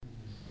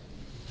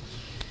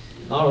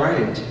All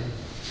right.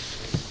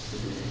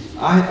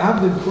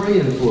 I've been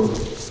praying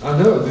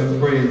I've been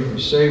praying for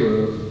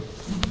Sarah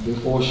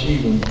before she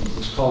even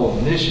was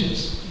called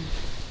missions,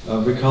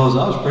 because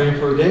I was praying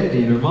for her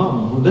daddy and her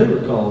mama when they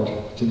were called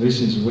to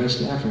missions in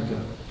West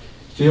Africa.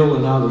 Phil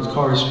and I would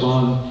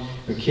correspond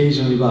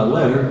occasionally by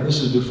letter.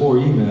 This is before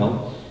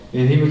email.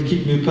 And he would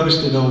keep me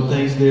posted on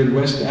things there in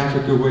West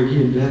Africa where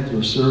he and Beth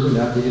were serving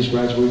after his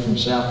graduation from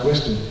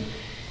Southwestern.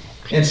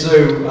 And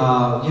so,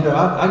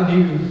 I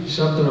knew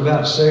something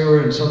about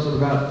Sarah and something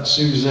about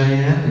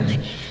Suzanne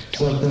and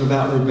something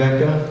about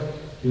Rebecca,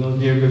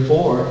 here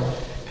before.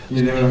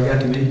 I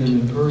got to meet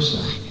them in person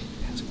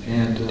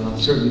and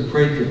certainly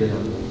prayed for them.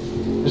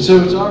 And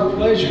so it's our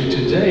pleasure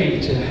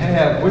today to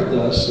have with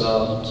us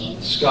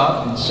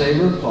Scott and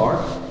Sarah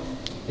Clark.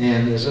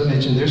 And as I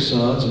mentioned, their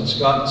sons, and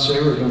Scott and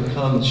Sarah are going to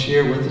come and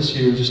share with us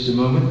here in just a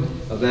moment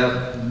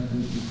about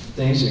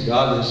things that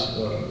God has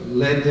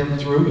led them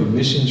through in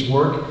missions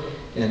work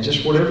and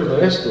just whatever the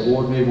rest the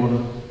Lord may want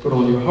to put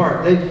on your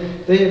heart.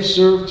 They have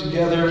served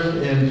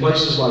together in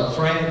places like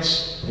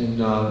France and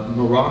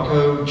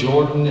Morocco,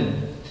 Jordan,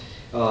 and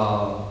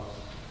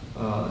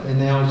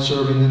now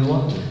serving in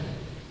London.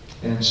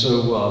 And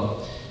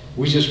so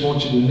we just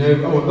want you to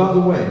know. Oh, and by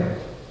the way,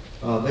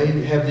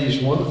 they have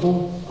these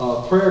wonderful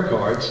prayer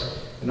cards,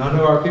 and I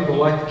know our people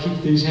like to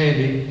keep these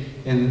handy.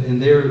 And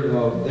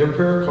their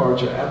prayer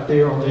cards are out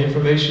there on the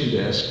information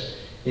desk.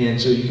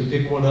 And so you can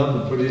pick one up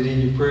and put it in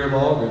your prayer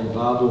log or your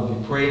Bible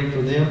and be praying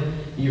for them,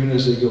 even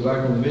as they go back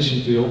on the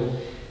mission field.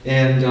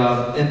 And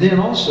then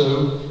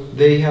also,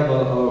 they have a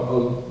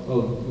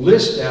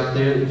list out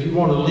there. If you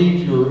want to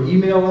leave your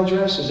email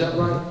address, is that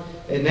right?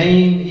 A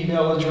name,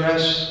 email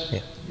address,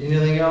 yeah.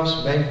 Anything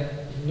else? Bank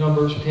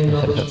numbers, PIN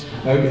numbers?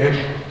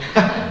 Okay.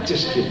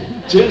 Just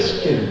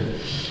kidding.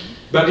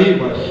 But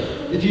anyway,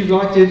 if you'd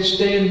like to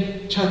stay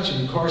in touch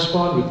and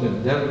correspond with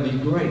them, that would be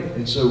great.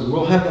 And so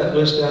we'll have that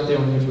list out there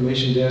on the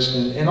information desk,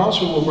 and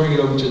also we'll bring it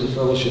over to the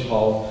fellowship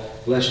hall,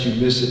 lest you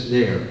miss it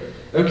there.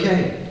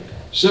 Okay,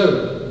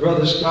 so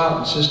Brother Scott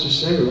and Sister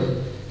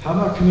Sarah, how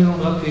about coming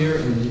on up here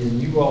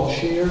and you all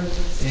share?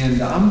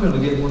 And I'm going to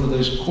get one of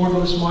those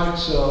cordless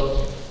mics,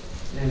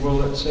 and we'll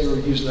let Sarah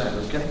use that,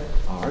 okay?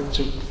 All right,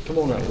 so come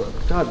on up, brother.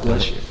 God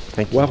bless you.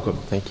 Thank you. Welcome.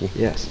 Thank you.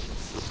 Yes.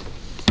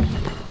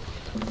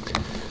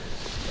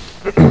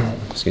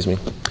 Excuse me.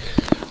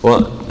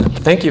 Well,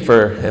 thank you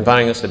for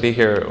inviting us to be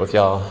here with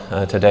y'all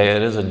today.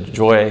 It is a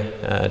joy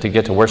to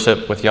get to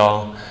worship with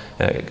y'all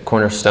at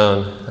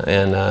Cornerstone,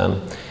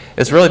 and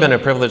it's really been a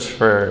privilege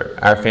for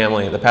our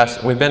family.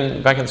 We've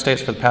been back in the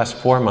States for the past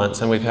 4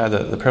 months, and we've had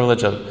the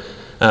privilege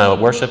of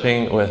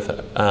worshiping with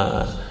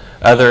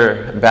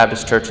other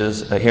Baptist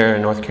churches here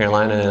in North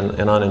Carolina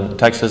and on in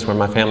Texas, where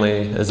my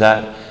family is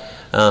at.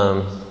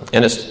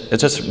 And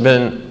it's just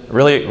been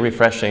really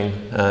refreshing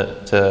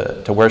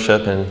to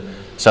worship in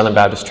Southern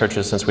Baptist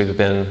churches since we've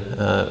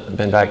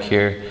been back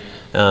here.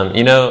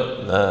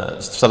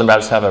 Southern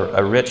Baptists have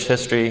a rich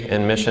history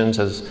in missions,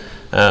 as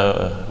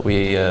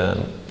we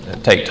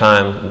take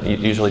time,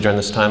 usually during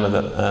this time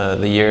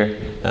of the year,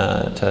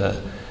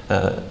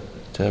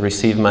 to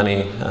receive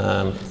money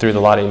through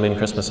the Lottie Moon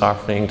Christmas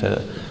offering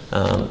to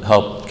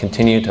help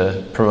continue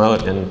to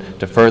promote and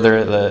to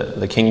further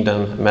the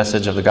kingdom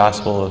message of the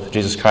gospel of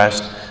Jesus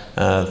Christ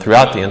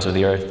throughout the ends of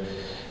the earth.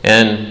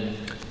 And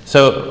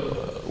so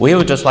we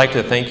would just like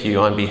to thank you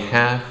on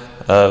behalf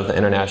of the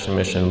International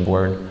Mission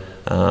Board,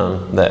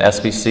 the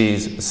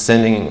SBC's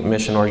sending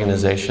mission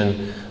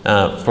organization,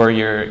 for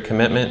your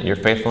commitment, your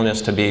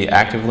faithfulness to be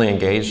actively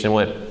engaged in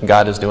what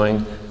God is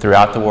doing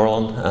throughout the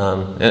world,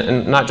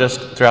 and not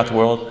just throughout the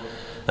world,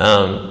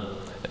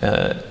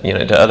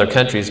 to other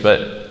countries,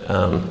 but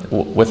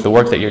with the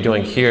work that you're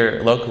doing here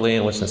locally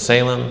in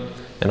Winston-Salem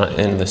and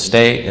in the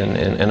state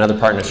and other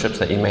partnerships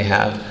that you may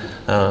have.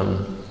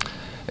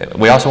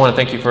 We also want to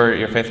thank you for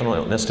your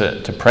faithfulness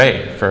to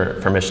pray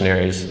for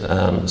missionaries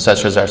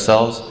such as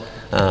ourselves,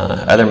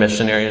 other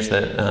missionaries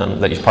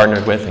that you've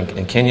partnered with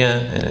in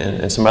Kenya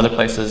and some other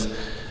places.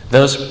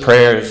 Those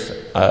prayers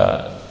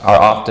are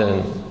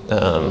often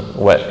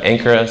what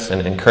anchor us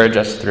and encourage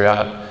us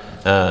throughout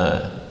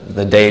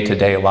the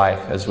day-to-day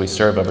life as we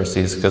serve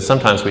overseas, because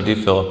sometimes we do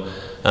feel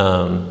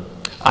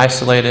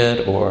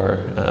isolated, or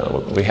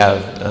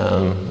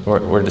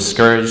we're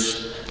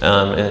discouraged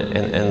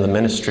in the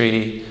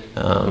ministry,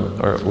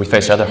 or we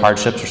face other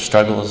hardships or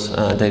struggles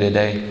day to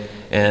day,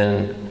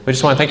 and we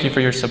just want to thank you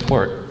for your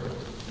support.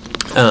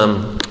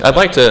 I'd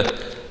like to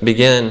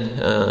begin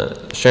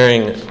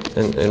sharing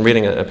and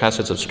reading a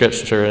passage of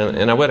Scripture,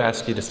 and I would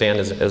ask you to stand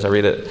as I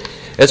read it.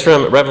 It's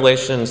from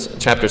Revelations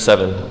chapter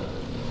 7,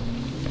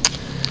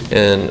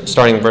 and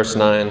starting in verse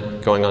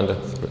 9, going on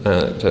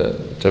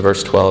to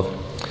verse 12.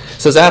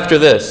 It says, "After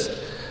this,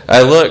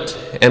 I looked,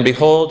 and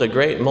behold, a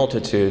great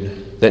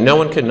multitude that no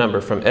one could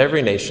number, from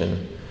every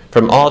nation,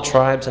 from all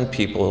tribes and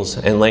peoples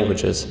and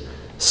languages,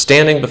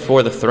 standing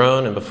before the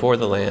throne and before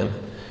the Lamb,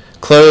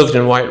 clothed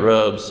in white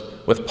robes,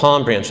 with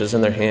palm branches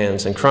in their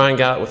hands, and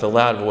crying out with a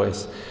loud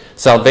voice,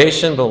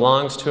 'Salvation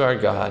belongs to our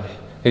God,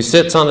 who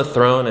sits on the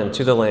throne, and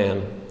to the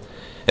Lamb.'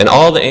 And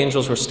all the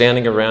angels were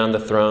standing around the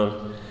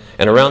throne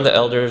and around the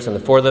elders and the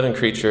four living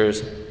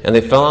creatures, and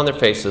they fell on their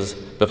faces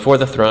before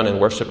the throne and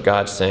worshiped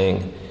God,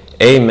 saying,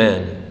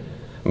 Amen.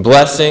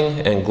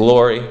 Blessing and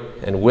glory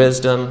and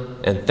wisdom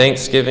and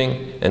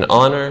thanksgiving and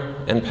honor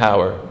and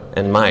power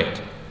and might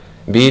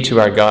be to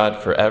our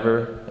God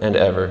forever and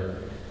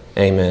ever.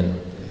 Amen.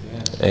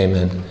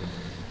 Amen.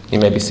 You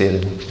may be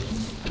seated.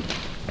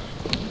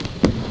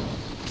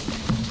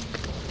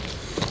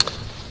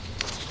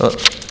 Well,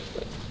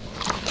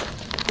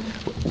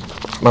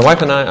 my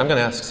wife and I'm going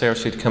to ask Sarah if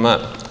she'd come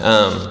up.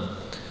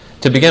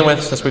 To begin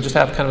with, since we just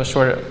have kind of a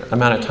short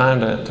amount of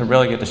time to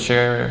really get to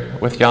share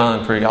with y'all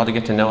and for y'all to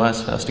get to know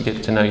us to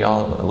get to know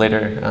y'all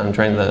later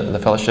during the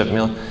fellowship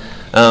meal,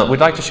 we'd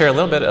like to share a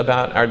little bit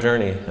about our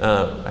journey,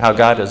 how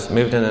God has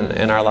moved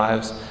in our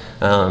lives,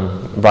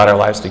 brought our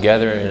lives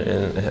together,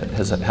 and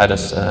has had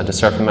us to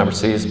serve Him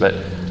overseas. But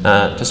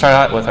to start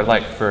out with, I'd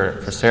like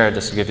for Sarah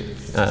just to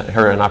give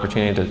her an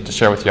opportunity to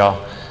share with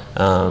y'all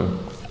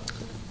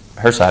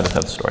her side of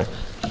the story.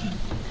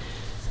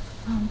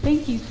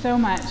 Thank you so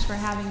much for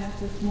having us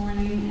this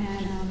morning,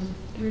 and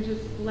we're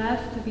just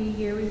blessed to be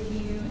here with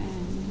you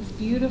and this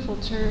beautiful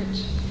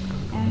church,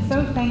 and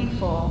so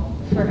thankful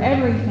for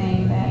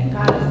everything that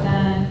God has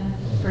done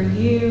for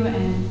you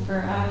and for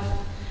us.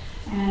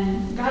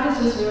 And God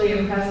has just really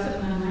impressed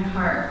upon my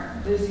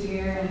heart this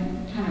year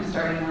and kind of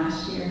starting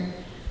last year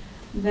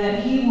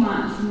that He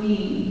wants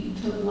me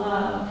to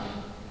love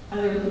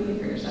other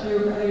believers,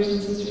 other brothers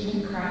and sisters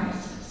in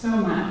Christ so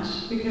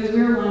much, because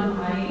we're one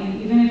body,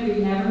 and even if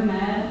we've never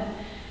met,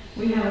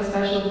 we have a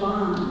special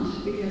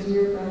bond because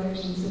we're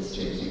brothers and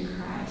sisters in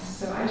Christ.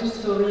 So I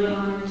just feel really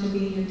honored to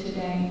be here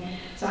today.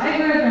 So I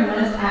grew up in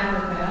West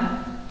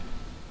Africa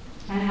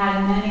and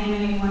had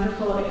many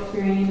wonderful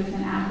experiences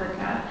in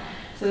Africa.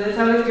 So as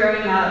I was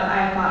growing up,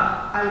 I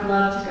thought I would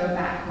love to go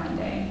back one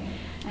day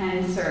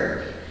and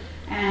serve.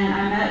 And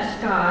I met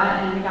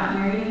Scott, and we got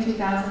married in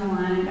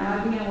 2001, and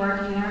God began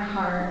working in our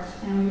hearts,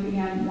 and we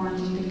began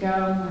wanting to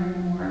go more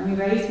and more. And we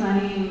raised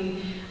money, and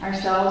we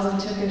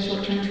ourselves took a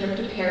short-term trip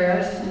to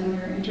Paris, and we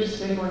were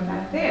interested in going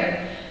back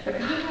there. But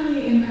God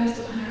really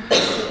impressed upon our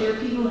hearts that there were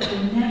people that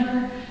had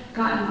never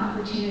gotten an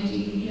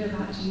opportunity to hear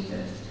about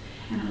Jesus.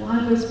 And a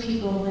lot of those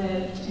people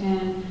lived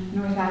in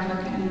North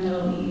Africa and the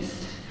Middle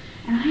East.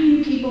 And I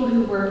knew people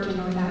who worked in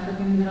North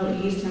Africa and the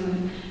Middle East,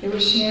 and they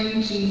were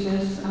sharing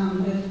Jesus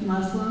with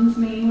Muslims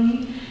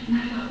mainly. And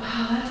I thought,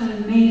 wow, that's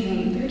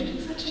amazing. They're doing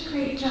such a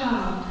great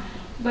job.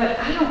 But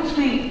I don't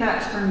think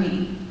that's for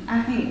me.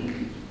 I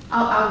think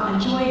I'll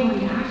enjoy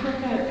going to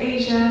Africa or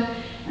Asia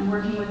and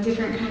working with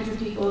different kinds of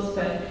peoples,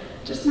 but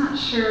just not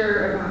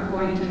sure about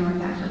going to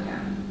North Africa.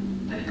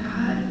 But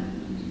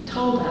God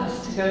told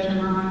us to go to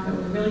Morocco.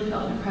 We really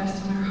felt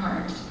impressed in our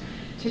hearts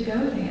to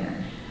go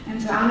there.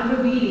 And so out of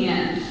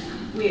obedience,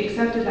 we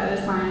accepted that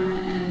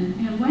assignment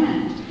and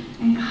went.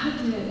 And God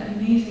did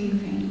amazing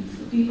things.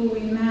 The people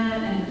we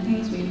met and the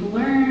things we've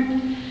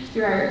learned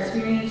through our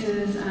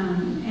experiences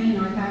in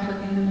North Africa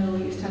and the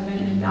Middle East have been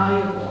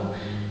invaluable.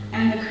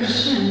 And the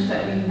Christians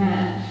that we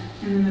met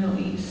in the Middle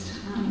East,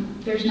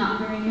 there's not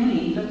very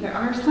many, but there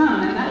are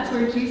some. And that's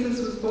where Jesus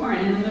was born,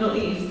 in the Middle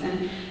East.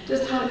 And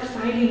just how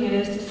exciting it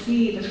is to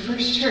see the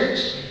first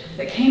church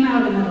that came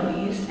out of the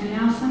Middle East, and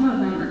now some of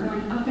them are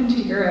going up into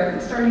Europe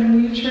and starting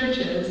new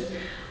churches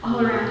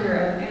all around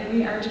Europe, and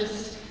we are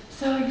just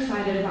so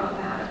excited about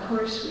that. Of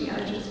course, we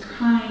are just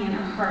crying in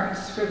our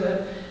hearts for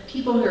the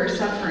people who are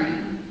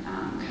suffering,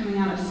 coming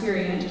out of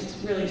Syria and just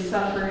really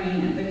suffering,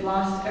 and they've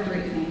lost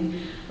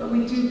everything. But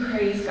we do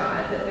praise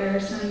God that there are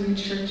some new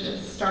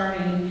churches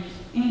starting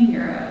in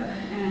Europe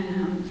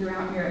and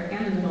throughout Europe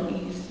and the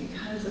Middle East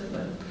because of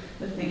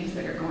the things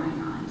that are going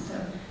on. So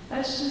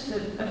that's just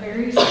a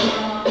very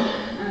small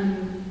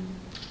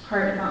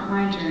part about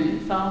my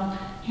journey. So I'll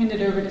hand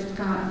it over to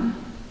Scott.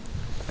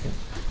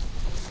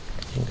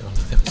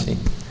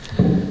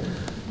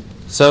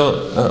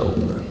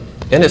 So,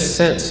 in a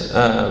sense,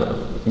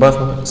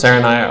 both Sarah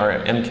and I are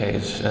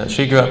MKs.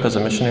 She grew up as a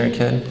missionary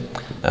kid.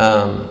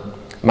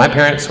 My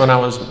parents, when I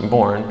was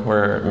born,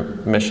 were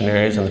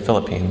missionaries in the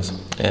Philippines.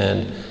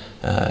 And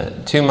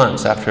 2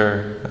 months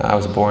after I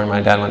was born,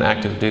 my dad went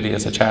active duty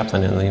as a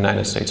chaplain in the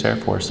United States Air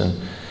Force.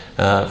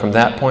 And from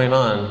that point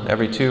on,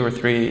 every 2 or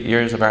 3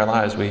 years of our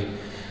lives, we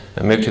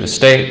moved to the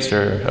States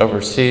or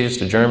overseas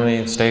to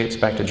Germany, States,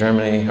 back to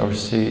Germany,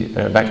 overseas,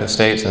 back to the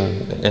States,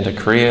 and into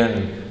Korea,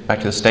 and back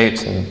to the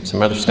States and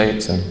some other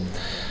states. And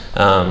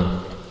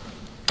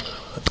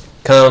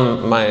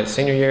come my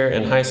senior year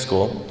in high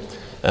school,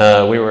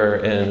 we were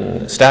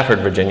in Stafford,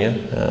 Virginia,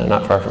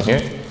 not far from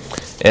here.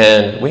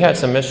 And we had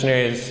some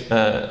missionaries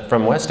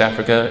from West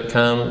Africa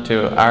come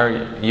to our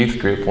youth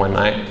group one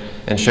night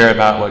and share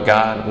about what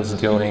God was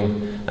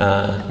doing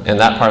in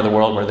that part of the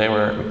world where they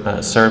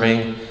were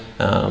serving,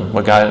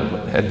 what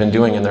God had been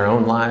doing in their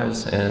own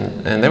lives.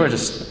 And they were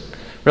just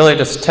really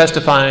just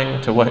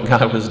testifying to what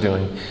God was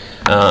doing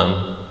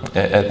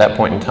at that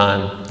point in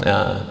time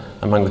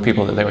among the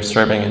people that they were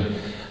serving. And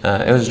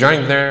it was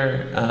during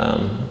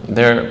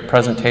their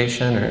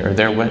presentation or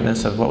their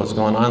witness of what was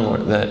going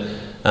on that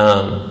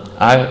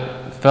I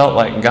felt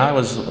like God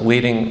was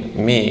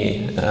leading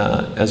me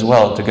as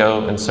well to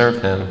go and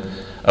serve Him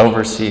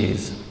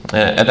overseas.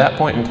 At that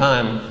point in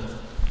time,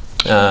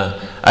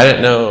 I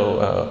didn't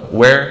know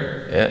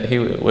where He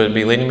would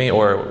be leading me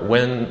or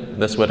when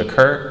this would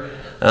occur.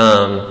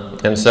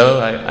 And so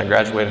I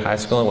graduated high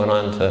school and went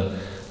on to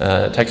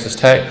Texas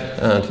Tech,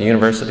 to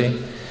university,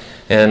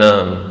 and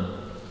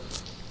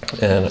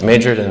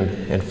majored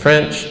in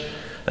French.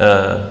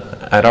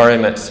 I'd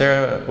already met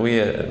Sarah. We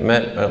had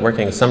met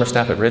working as summer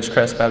staff at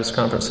Ridgecrest Baptist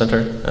Conference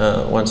Center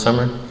one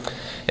summer.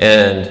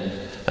 And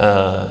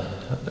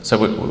so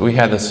we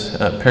had this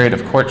period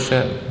of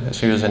courtship.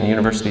 She was in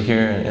university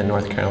here in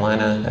North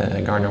Carolina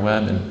at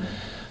Gardner-Webb. And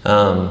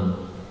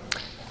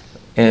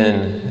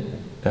in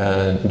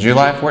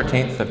July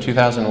 14th of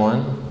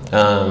 2001,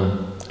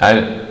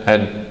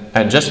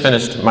 I just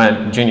finished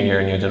my junior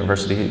year in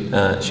university.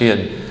 She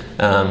had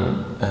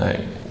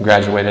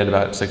graduated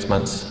about 6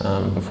 months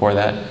before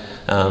that.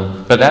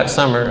 But that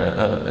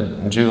summer,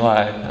 in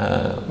July,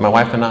 my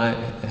wife and I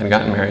had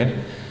gotten married.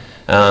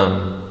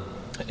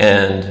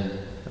 And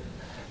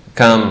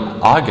come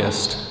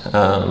August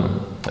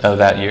of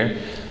that year,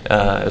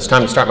 it was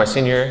time to start my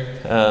senior year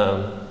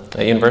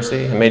at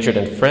university. I majored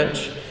in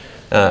French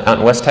out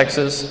in West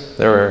Texas.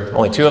 There were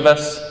only 2 of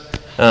us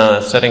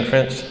studying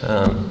French,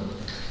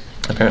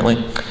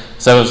 apparently.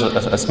 So it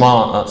was a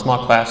small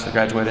class that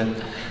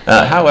graduated.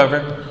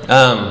 However,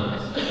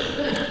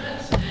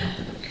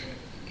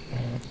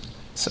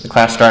 so the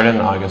class started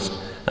in August.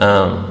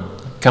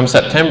 Come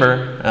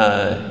September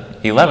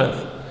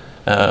 11th,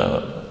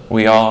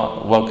 we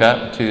all woke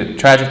up to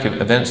tragic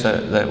events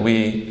that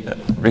we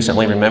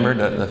recently remembered,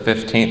 the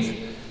 15th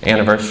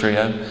anniversary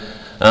of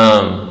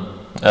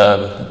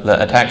the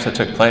attacks that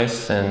took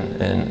place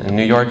in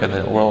New York at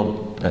the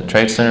World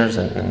Trade Centers,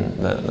 and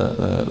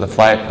the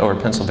flight over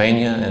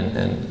Pennsylvania,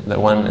 and the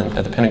one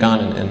at the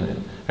Pentagon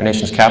in our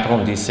nation's capital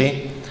in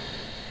D.C.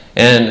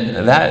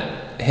 And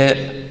that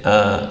hit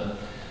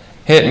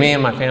me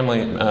and my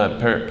family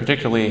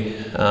particularly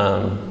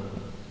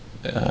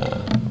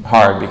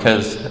hard,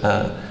 because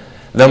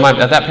though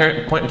at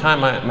that point in time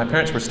my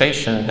parents were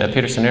stationed at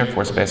Peterson Air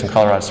Force Base in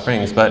Colorado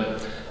Springs,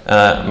 but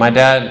my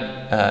dad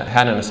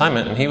had an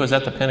assignment, and he was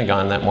at the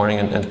Pentagon that morning,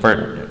 and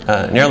for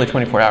nearly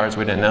 24 hours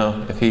we didn't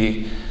know if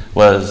he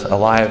was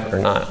alive or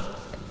not.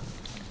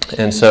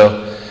 And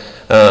so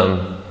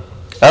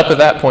up at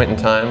that point in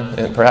time,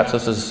 and perhaps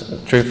this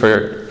is true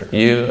for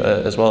you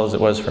as well as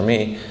it was for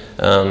me,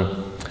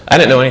 I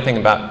didn't know anything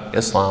about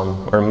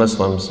Islam or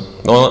Muslims.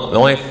 The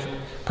only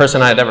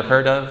person I had ever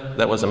heard of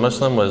that was a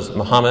Muslim was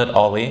Muhammad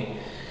Ali.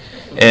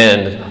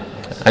 And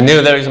I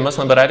knew that he was a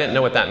Muslim, but I didn't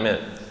know what that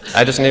meant.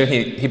 I just knew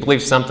he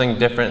believed something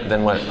different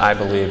than what I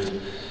believed.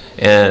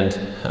 And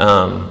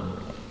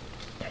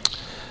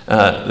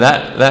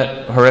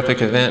that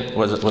horrific event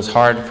was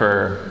hard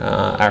for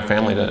our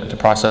family to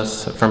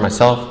process, for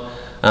myself.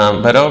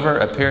 But over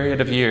a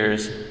period of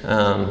years,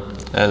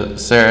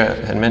 as Sarah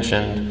had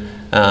mentioned,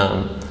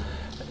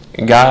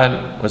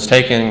 God was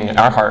taking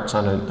our hearts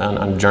on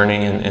a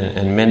journey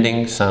and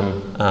mending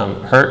some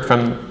hurt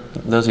from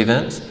those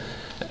events,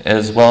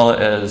 as well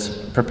as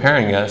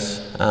preparing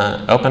us,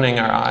 opening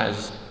our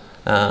eyes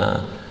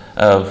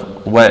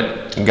of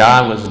what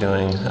God was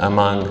doing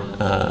among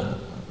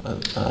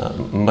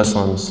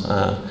Muslims,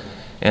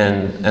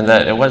 and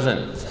that it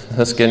wasn't,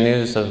 this good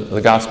news of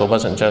the gospel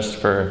wasn't just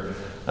for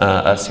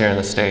us here in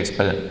the States,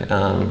 but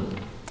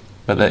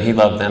that He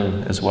loved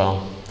them as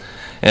well.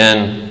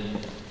 And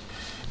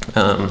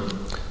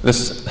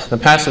the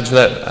passage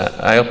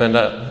that I opened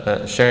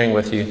up sharing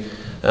with you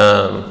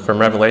from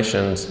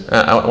Revelations,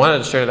 I wanted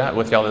to share that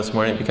with y'all this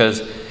morning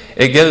because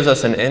it gives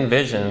us an end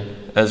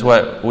vision as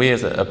what we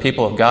as a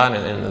people of God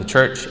and the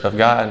church of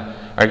God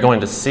are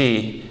going to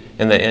see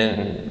in the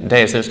end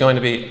days. There's going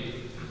to be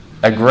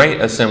a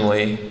great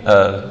assembly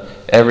of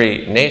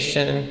every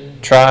nation,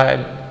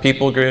 tribe,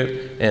 people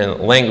group, and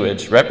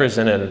language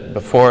represented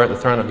before the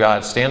throne of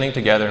God, standing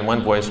together in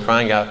one voice,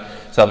 crying out,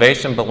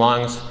 "Salvation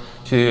belongs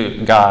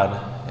to God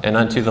and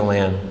unto the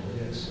Lamb."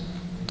 Yes.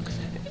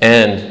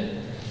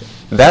 And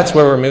that's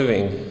where we're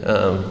moving.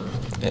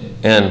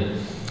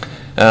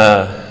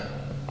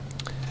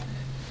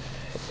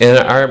 In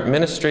our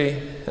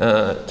ministry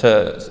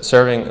to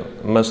serving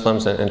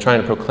Muslims and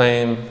trying to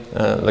proclaim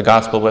the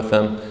gospel with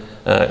them,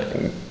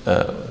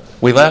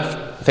 we left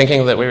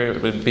thinking that we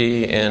would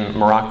be in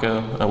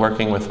Morocco,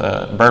 working with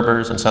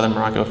Berbers in southern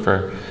Morocco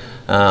for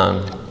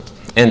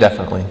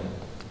indefinitely.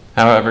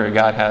 However,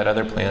 God had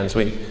other plans.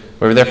 We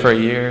were there for a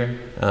year,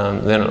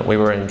 then we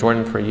were in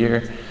Jordan for a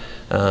year.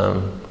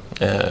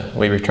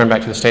 We returned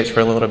back to the States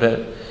for a little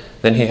bit.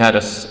 Then He had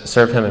us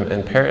serve Him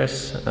in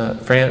Paris,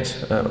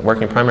 France,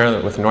 working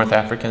primarily with North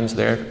Africans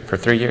there for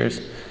 3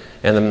 years.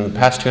 And then the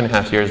past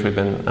 2.5 years we've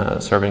been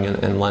serving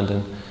in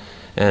London.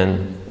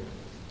 And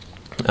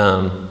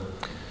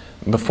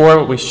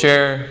before we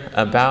share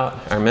about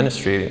our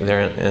ministry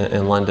there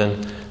in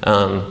London,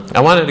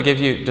 I wanted to give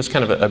you just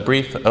kind of a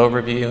brief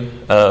overview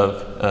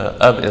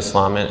of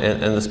Islam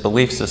and this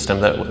belief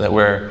system that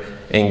we're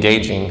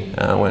engaging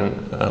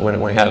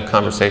when we have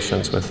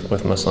conversations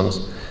with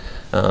Muslims.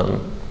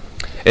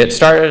 It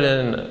started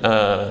in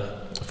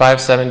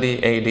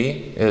 570 AD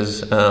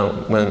is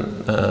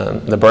when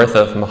the birth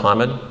of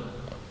Muhammad.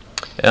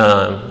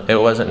 It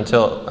wasn't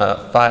until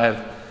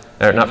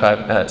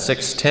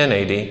 610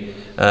 AD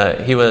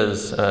he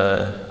was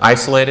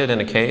isolated in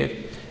a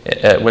cave,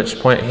 at which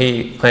point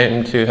he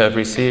claimed to have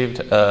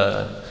received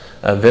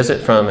a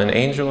visit from an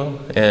angel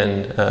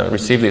and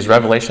received these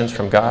revelations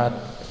from God.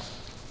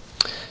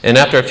 And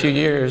after a few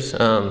years,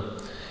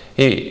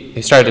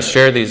 he started to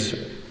share these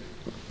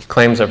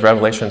claims of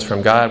revelations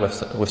from God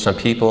with some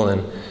people,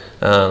 and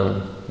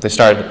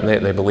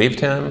they believed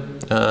him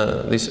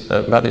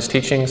about these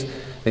teachings,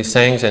 these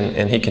sayings,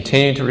 and he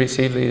continued to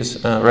receive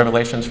these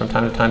revelations from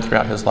time to time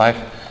throughout his life.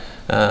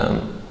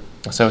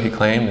 So he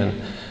claimed,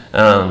 and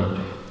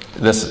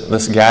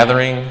this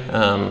gathering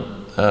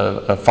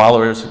of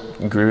followers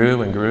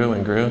grew and grew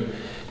and grew,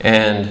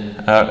 and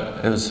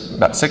it was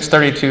about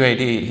 632 AD.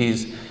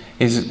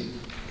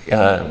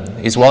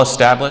 He's well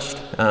established.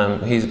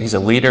 He's a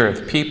leader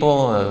of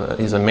people.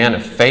 He's a man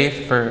of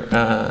faith for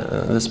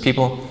this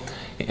people,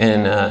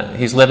 and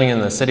he's living in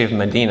the city of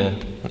Medina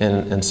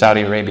in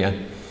Saudi Arabia.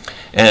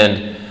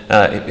 And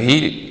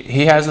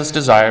he has this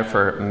desire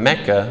for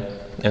Mecca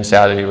in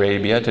Saudi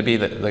Arabia to be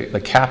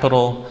the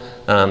capital,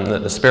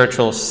 the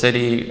spiritual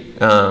city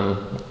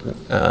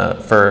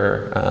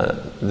for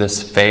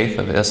this faith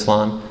of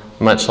Islam,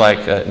 much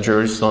like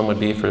Jerusalem would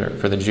be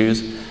for the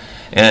Jews.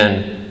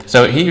 And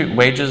so he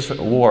wages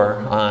war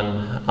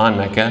on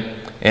Mecca,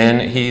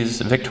 and he's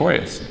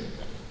victorious.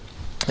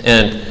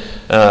 And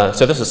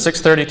so this is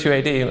 632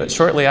 AD, but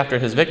shortly after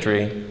his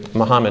victory,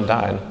 Muhammad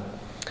died.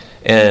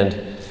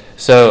 And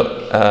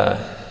so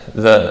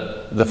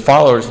the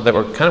followers that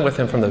were kind of with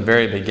him from the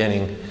very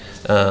beginning,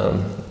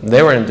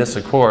 they were in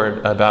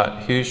disaccord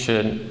about who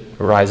should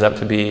rise up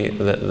to be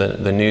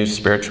the new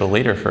spiritual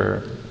leader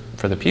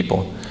for the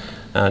people,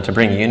 to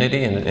bring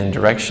unity and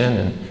direction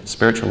and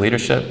spiritual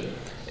leadership.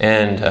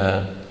 And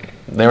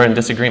they were in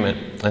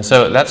disagreement. And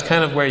so that's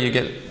kind of where you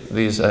get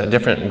these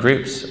different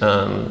groups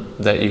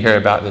that you hear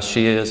about, the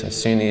Shias and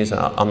Sunnis,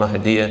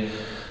 Al-Mahdiya.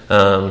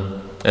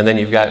 And then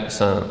you've got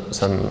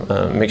some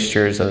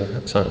mixtures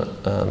of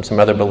some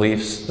other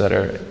beliefs that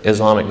are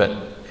Islamic but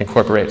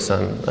incorporate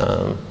some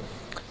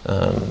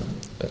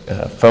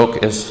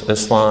folk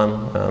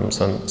Islam,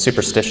 some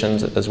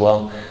superstitions as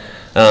well.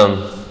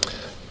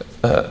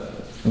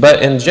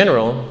 But in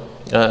general,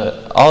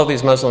 all of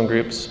these Muslim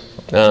groups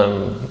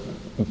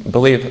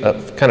believe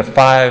kind of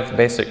 5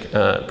 basic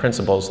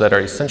principles that are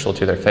essential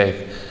to their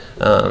faith.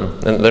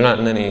 And they're not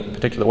in any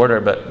particular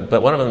order,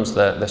 but one of them is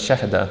the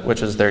Shahada,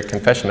 which is their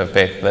confession of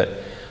faith, that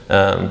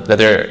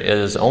there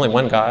is only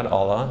one God,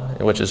 Allah,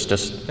 which is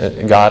just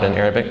God in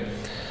Arabic,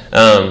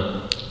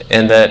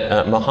 and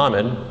that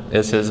Muhammad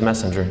is his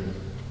messenger.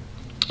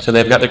 So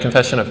they've got their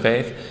confession of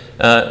faith.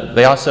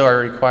 They also are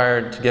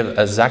required to give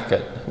a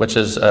zakat, which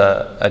is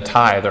a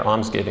tithe or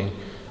almsgiving,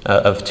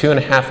 of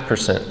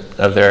 2.5%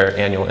 of their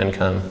annual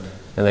income,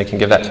 and they can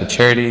give that to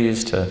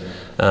charities, to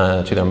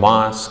their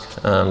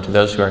mosque, to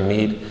those who are in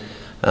need.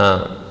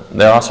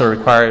 They're also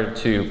required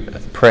to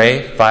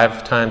pray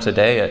 5 times a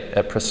day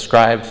at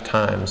prescribed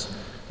times,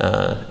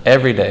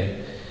 every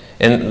day.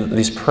 And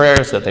these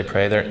prayers that they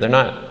pray, they're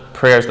not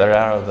prayers that are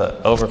out of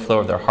the overflow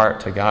of their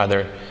heart to God.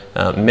 They're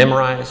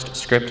memorized,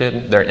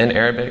 scripted. They're in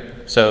Arabic.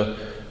 So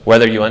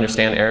whether you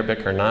understand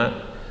Arabic or not,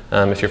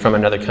 if you're from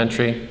another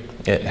country,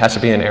 it has to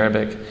be in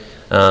Arabic.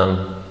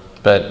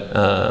 But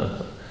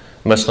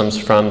Muslims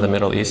from the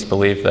Middle East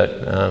believe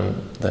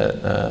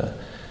that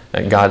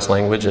God's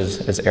language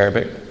is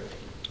Arabic.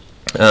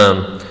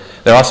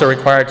 They're also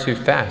required to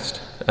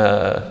fast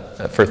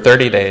for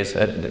 30 days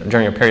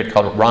during a period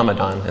called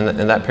Ramadan,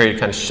 and that period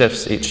kind of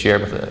shifts each year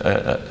with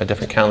a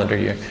different calendar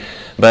year.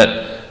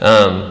 But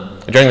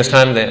during this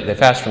time, they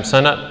fast from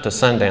sunup to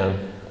sundown.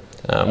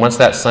 Once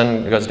that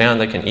sun goes down,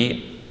 they can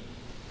eat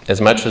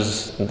as much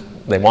as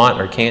they want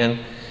or can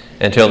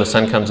until the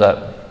sun comes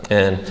up.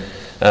 And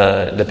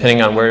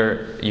depending on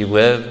where you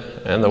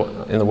live in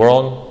the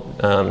world,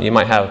 you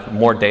might have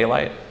more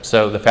daylight,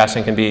 so the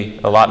fasting can be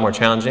a lot more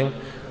challenging,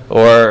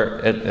 or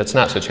it's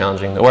not so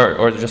challenging,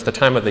 or just the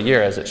time of the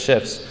year as it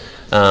shifts.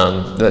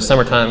 The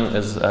summertime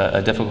is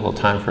a difficult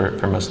time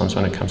for Muslims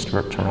when it comes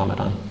to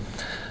Ramadan.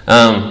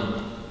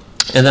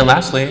 And then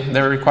lastly,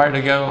 they're required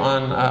to go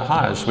on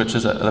Hajj, which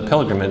is a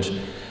pilgrimage,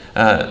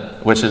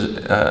 which is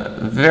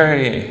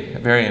very,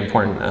 very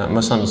important.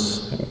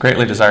 Muslims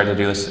greatly desire to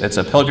do this. It's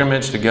a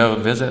pilgrimage to go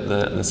visit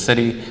the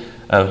city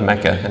of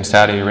Mecca in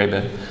Saudi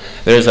Arabia.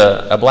 There's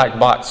a black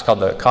box called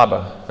the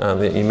Kaaba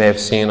that you may have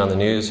seen on the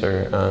news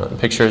or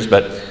pictures,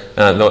 but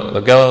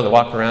they'll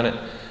walk around it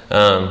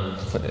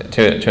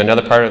to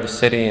another part of the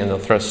city, and they'll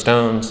throw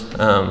stones.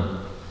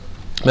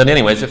 But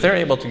anyways, if they're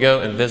able to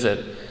go and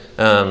visit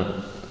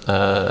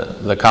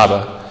the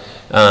Kaaba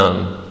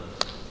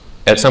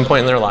at some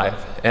point in their life,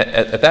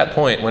 at that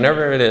point,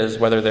 whenever it is,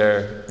 whether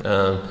they're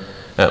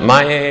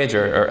my age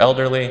or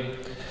elderly,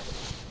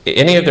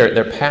 any of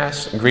their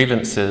past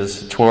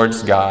grievances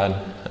towards God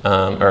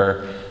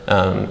or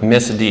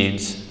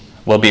misdeeds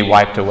will be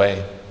wiped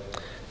away.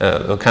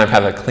 They'll kind of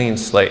have a clean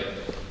slate.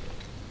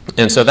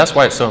 And so that's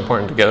why it's so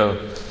important to go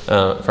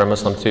for a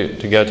Muslim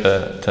to go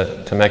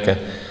to Mecca,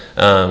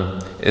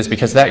 is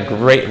because that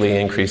greatly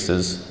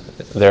increases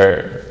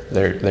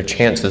their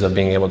chances of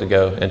being able to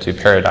go into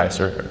paradise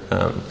or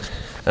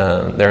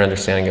their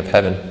understanding of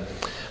heaven.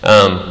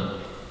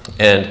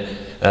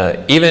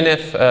 Even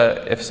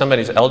if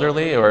somebody's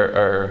elderly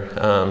or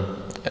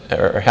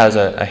has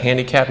a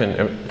handicap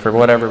and for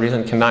whatever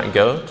reason cannot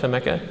go to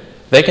Mecca,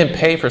 they can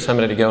pay for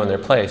somebody to go in their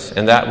place,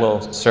 and that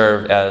will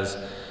serve as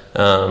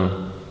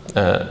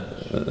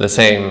the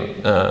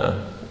same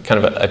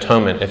kind of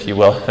atonement, if you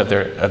will, of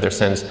their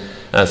sins.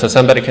 So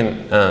somebody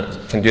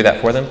can do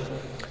that for them.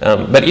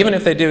 But even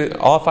if they do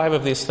all 5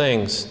 of these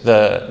things,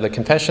 the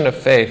confession of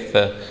faith,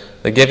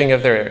 the giving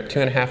of their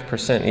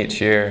 2.5% each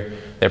year,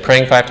 they're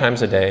praying 5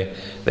 times a day,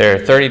 they're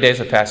 30 days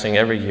of fasting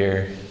every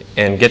year,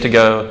 and get to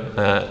go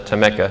to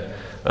Mecca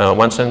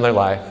once in their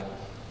life.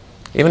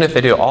 Even if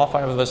they do all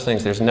 5 of those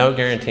things, there's no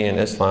guarantee in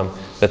Islam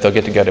that they'll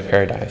get to go to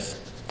paradise.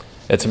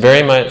 It's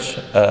very much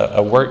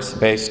a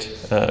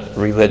works-based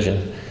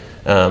religion.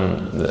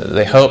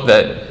 They hope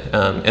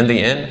that in the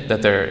end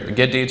that their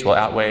good deeds will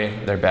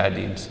outweigh their bad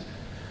deeds.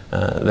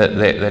 That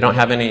they don't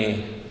have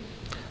any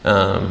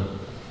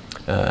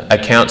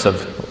accounts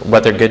of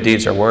what their good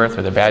deeds are worth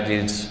or their bad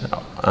deeds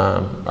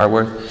are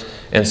worth.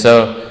 And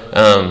so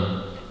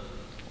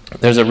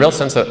there's a real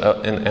sense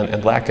of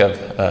and lack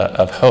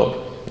of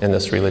hope in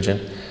this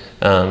religion.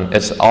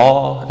 It's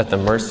all at the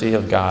mercy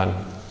of God.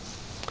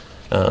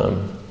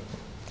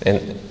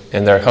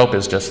 And their hope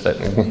is just that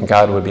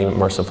God would be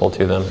merciful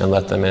to them and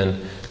let them in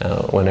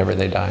whenever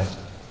they die.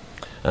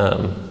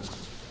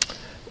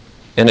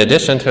 In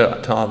addition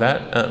to all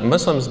that,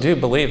 Muslims do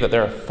believe that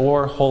there are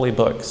 4 holy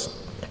books.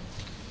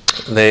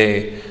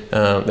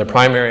 Their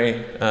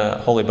primary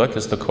holy book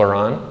is the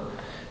Quran,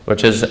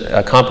 which is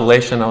a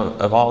compilation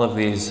of all of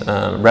these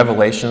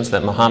revelations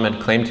that Muhammad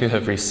claimed to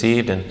have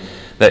received and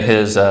that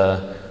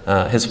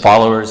his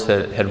followers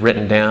had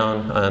written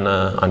down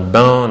on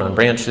bone, on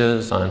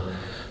branches, on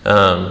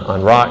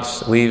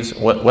rocks, leaves,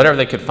 whatever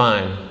they could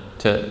find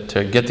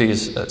to get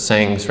these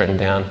sayings written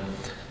down.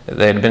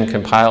 They had been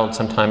compiled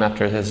sometime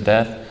after his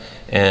death,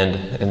 and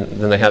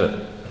then they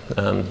had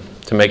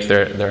to make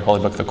their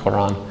holy book, the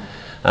Quran.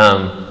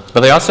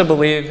 But they also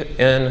believe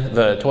in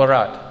the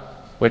Torah,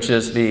 which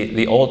is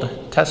the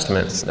Old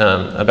Testament,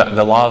 about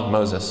the law of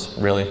Moses,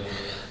 really.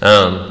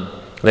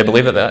 They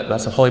believe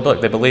that's a holy book.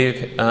 They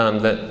believe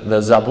that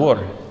the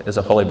Zabur is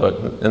a holy book.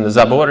 And the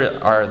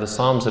Zabur are the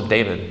Psalms of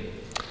David.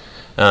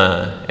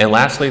 And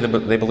lastly,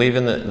 they believe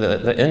in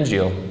the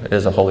Injil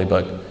is a holy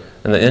book.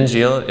 And the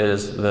Injil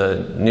is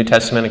the New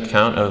Testament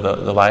account of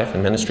the life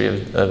and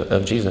ministry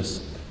of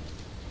Jesus.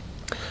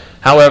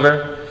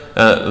 However,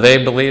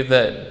 they believe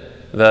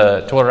that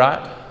the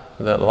Torah,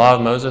 the law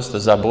of Moses, the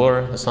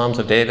Zabur, the Psalms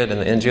of David,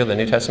 and the Injil, the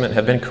New Testament,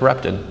 have been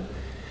corrupted.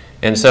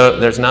 And so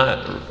there's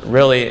not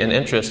really an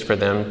interest for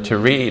them to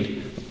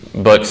read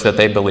books that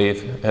they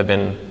believe have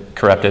been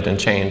corrupted and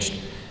changed.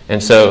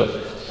 And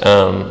so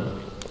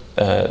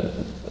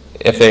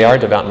if they are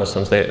devout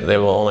Muslims, they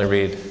will only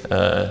read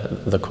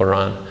the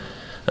Quran.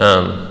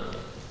 And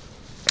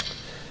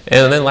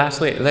then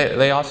lastly,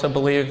 they also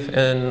believe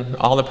in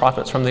all the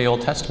prophets from the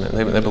Old Testament.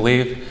 They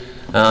believe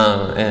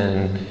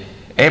in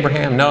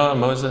Abraham, Noah,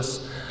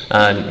 Moses,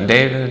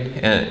 David,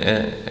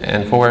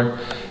 and forward.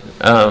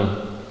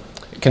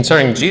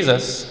 Concerning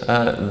Jesus,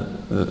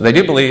 they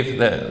do believe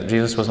that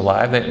Jesus was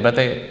alive, but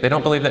they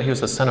don't believe that he was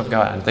the Son of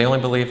God. They only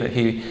believe that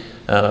he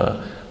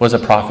was a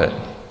prophet.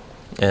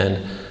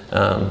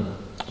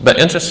 But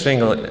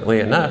interestingly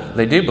enough,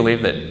 they do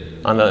believe that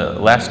on the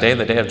last day,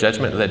 the day of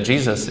judgment, that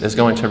Jesus is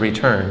going to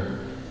return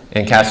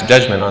and cast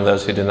judgment on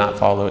those who did not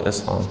follow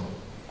Islam.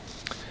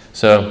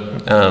 So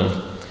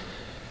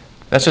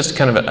that's just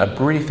kind of a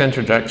brief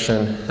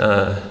introduction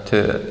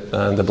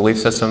to the belief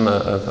system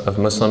of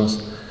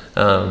Muslims.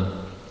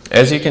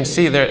 As you can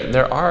see,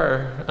 there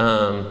are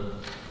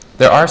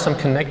some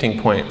connecting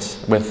points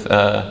with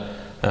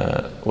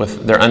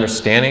their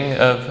understanding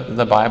of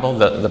the Bible.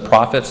 The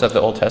prophets of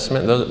the Old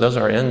Testament, those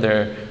are in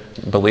their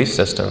belief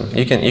system.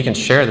 You can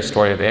share the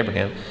story of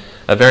Abraham.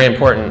 A very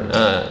important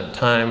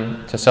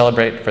time to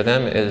celebrate for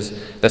them is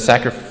the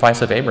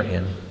sacrifice of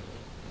Abraham.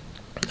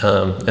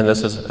 And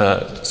this is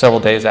several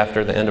days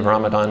after the end of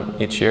Ramadan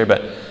each year.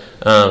 But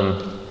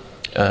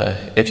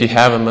if you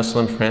have a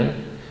Muslim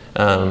friend,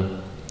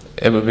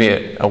 it would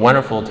be a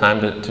wonderful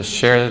time to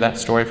share that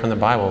story from the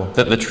Bible,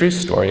 the true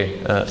story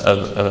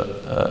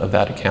of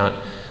that account.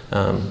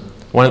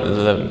 One of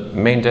the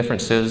main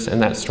differences in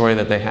that story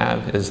that they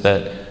have is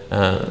that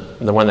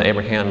the one that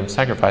Abraham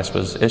sacrificed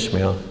was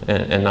Ishmael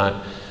and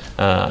not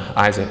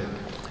Isaac.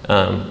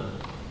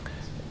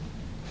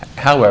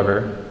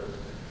 However,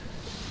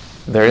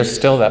 there is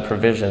still that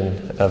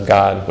provision of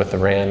God with the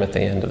ram at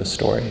the end of the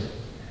story.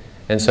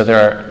 And so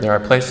there are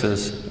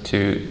places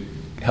to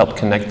help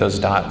connect those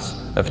dots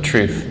of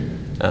truth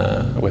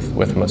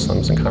with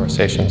Muslims and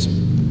conversations.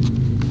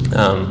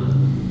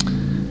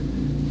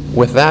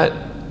 With that,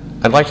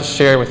 I'd like to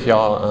share with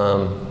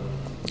y'all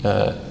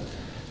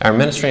our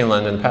ministry in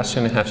London, the past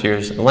 2.5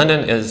 years.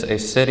 London is a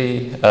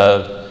city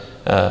of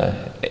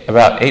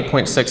about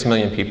 8.6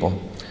 million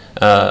people.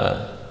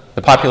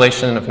 The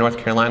population of North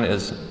Carolina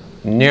is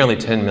nearly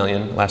 10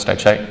 million, last I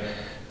checked.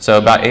 So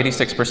about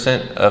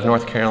 86% of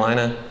North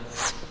Carolina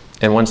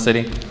in one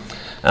city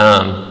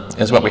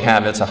is what we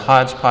have. It's a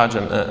hodgepodge,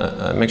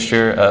 a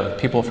mixture of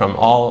people from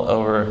all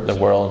over the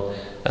world.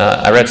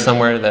 I read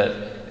somewhere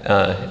that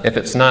if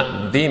it's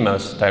not the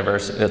most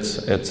diverse,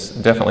 it's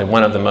definitely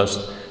one of the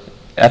most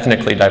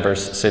ethnically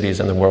diverse cities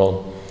in the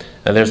world.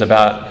 There's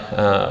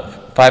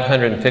about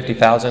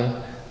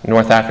 550,000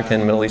 North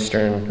African, Middle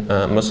Eastern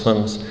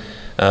Muslims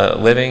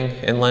living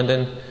in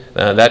London.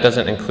 That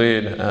doesn't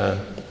include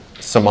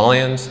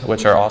Somalians,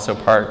 which are also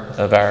part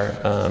of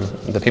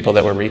the people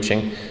that we're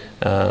reaching.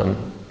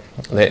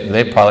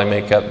 They probably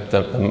make up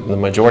the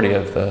majority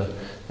of the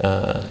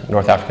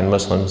North African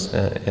Muslims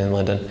in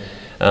London.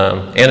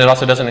 And it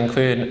also doesn't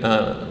include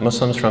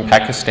Muslims from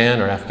Pakistan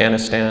or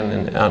Afghanistan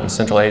and out in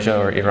Central Asia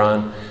or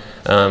Iran.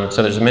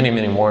 So there's many,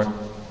 many more.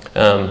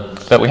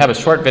 But we have a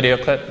short video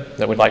clip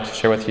that we'd like to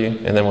share with you,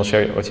 and then we'll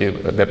share with you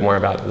a bit more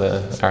about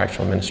our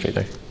actual ministry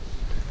there.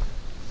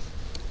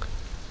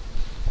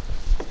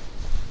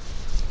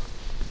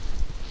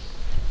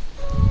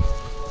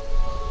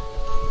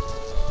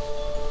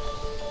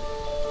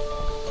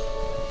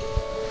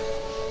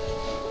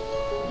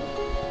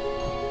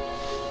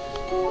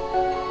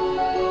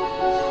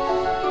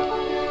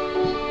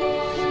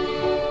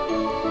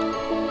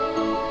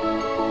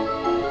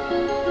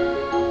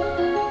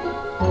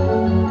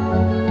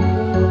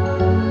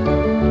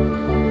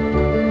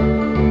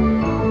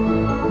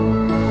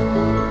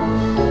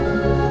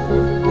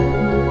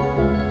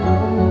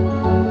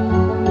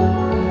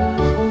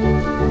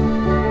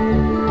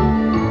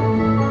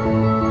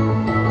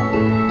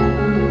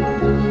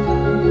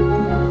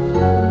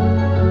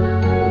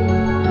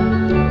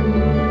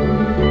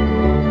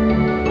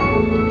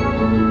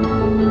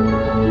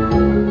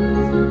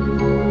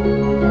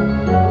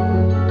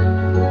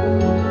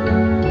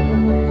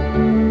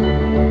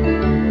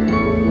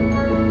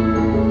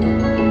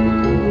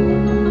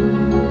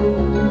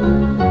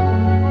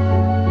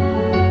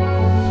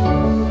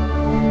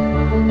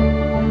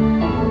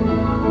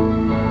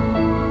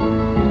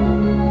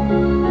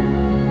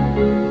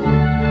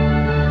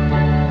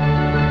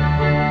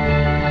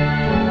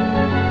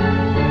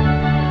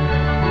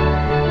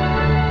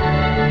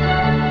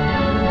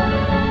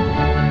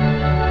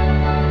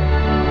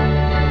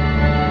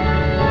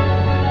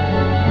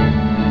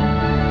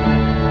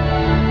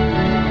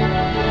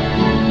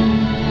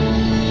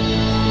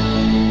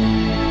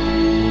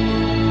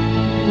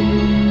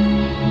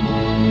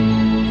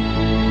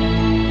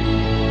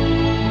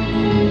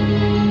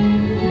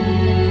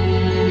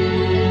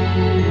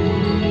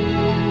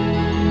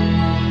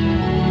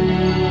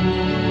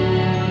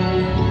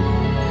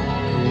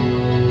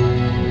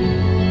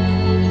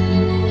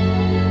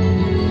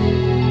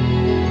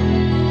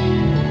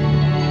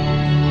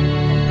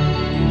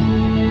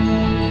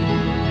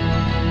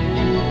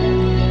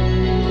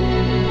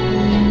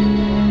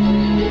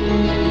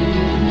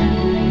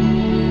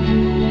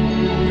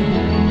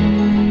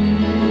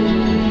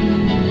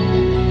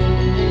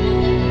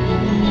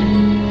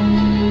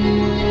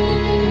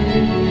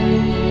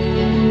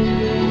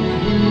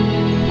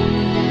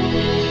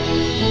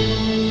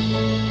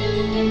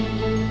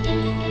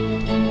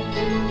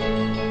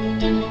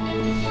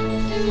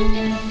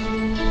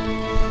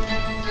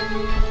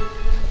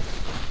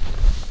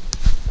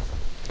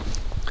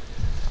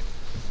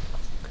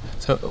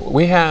 So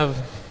we have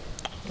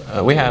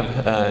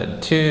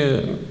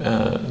two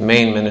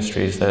main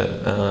ministries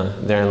that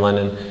there in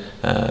London.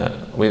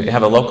 We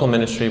have a local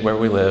ministry where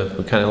we live.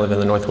 We kind of live in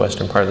the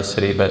northwestern part of the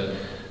city, but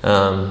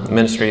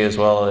ministry as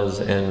well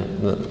as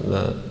in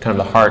the kind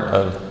of the heart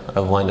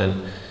of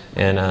London.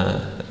 And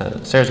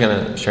Sarah's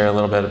going to share a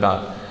little bit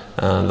about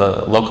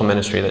the local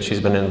ministry that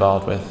she's been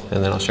involved with,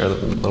 and then I'll share a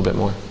little bit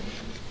more.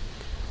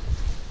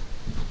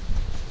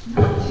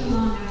 Not too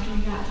long after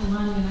we got to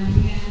London, I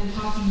began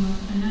talking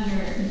with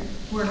another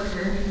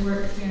worker who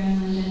works there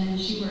in London, and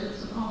she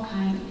works with all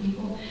kinds of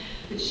people.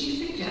 But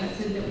she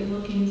suggested that we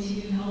look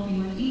into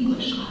helping with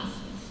English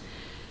classes.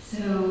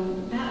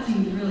 So that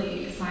seemed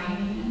really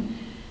exciting,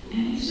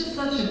 and it's just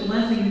such a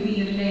blessing to be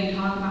here today and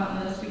talk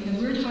about this, because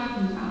we're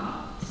talking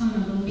about some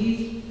of the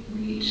least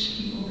reached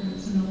people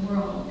groups in the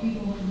world,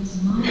 people from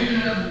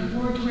Somalia and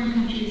war-torn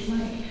countries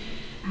like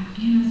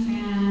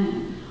Afghanistan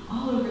and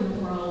all over the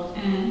world,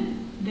 and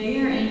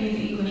they are in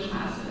these English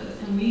classes,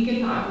 and we get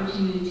the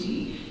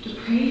opportunity to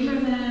pray for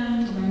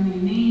them, to learn their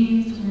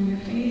names, to learn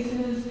their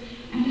faces,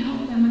 and to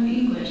help them with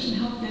English and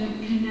help them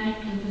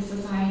connect with the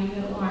society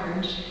at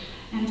large,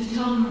 and to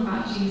tell them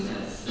about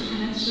Jesus.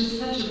 And it's just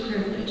such a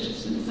privilege.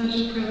 It's been such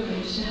a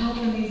privilege to help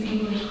in these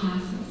English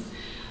classes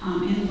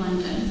in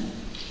London.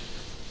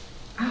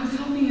 I was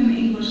helping in the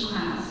English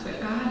class,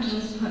 but God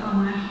just put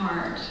on my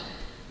heart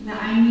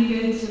that I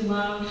needed to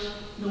love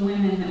the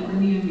women that were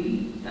near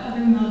me, the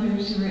other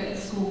mothers who were at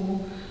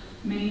school.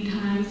 Many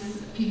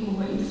times people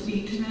wouldn't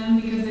speak to them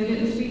because they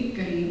didn't speak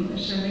good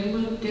English or they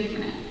looked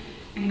different.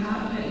 And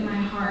God put in my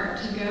heart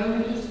to go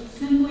and just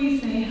simply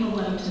say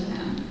hello to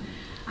them.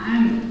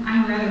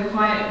 I'm a rather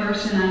quiet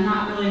person. I'm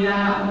not really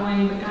that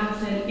outgoing, but God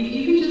said, if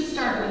you can just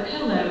start with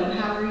hello,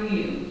 how are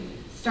you?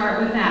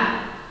 Start with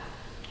that.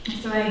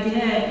 So I did,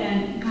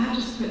 and God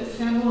just put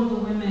several of the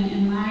women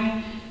in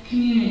my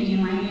community,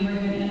 in my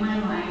neighborhood, in my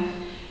life,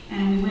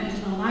 and we went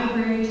to the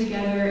library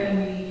together and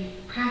we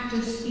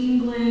practiced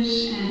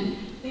English, and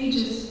they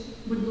just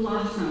would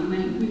blossom,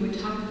 and we would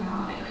talk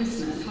about at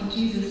Christmas how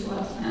Jesus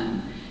loves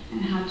them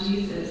and how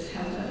Jesus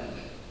has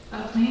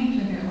a plan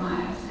for their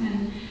lives.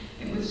 And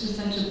it was just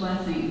such a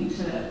blessing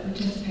to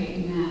participate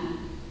in that.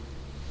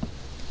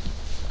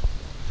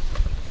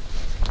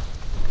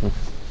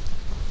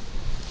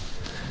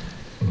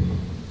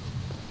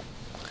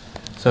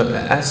 So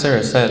as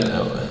Sarah said,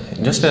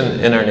 just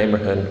in our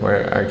neighborhood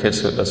where our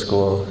kids go to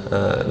school,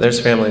 there's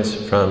families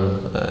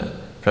from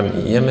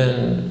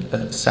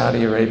Yemen,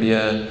 Saudi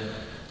Arabia,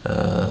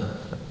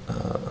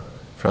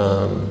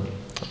 from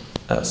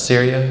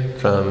Syria,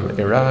 from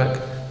Iraq,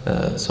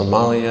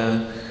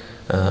 Somalia,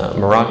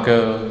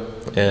 Morocco,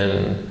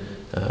 and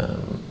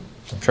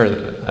I'm sure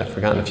that I've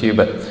forgotten a few,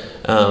 but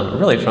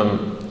really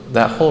from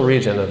that whole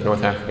region of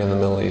North Africa and the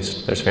Middle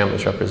East, there's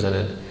families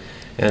represented.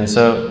 And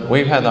so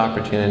we've had the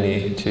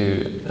opportunity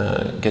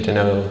to get to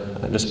know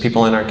just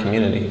people in our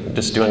community,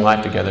 just doing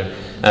life together.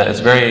 It's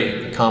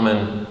very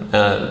common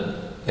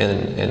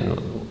in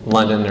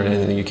London or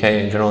in the UK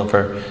in general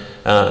for,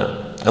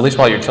 at least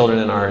while your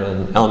children are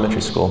in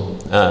elementary school,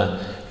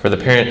 for the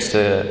parents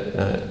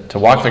to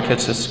walk their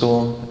kids to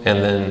school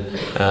and then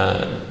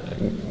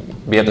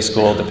be at the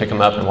school to pick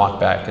them up and walk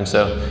back. And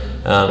so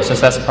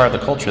since that's a part of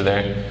the culture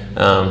there,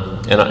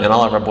 and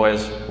all of our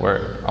boys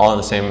were all in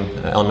the same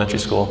elementary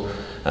school,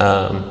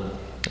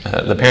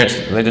 the parents,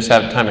 they just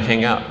have time to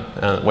hang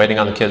out, waiting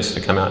on the kids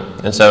to come out.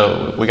 And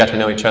so we got to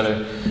know each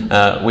other.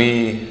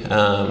 We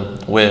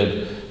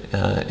would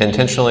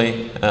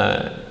intentionally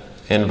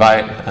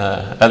invite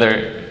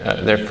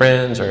their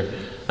friends or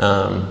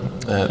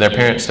their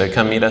parents to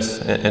come meet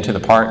us into the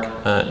park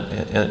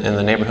in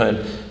the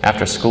neighborhood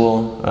after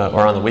school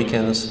or on the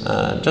weekends,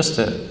 just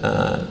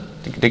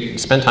to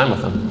spend time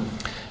with them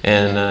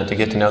and to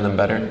get to know them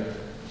better.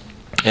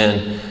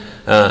 And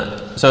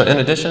so in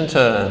addition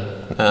to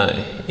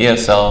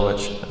ESL,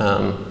 which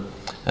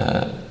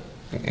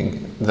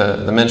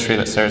the ministry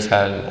that Sarah's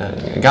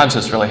had, God's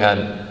just really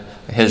had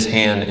his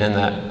hand in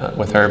that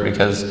with her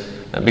because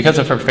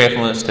of her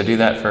faithfulness to do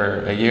that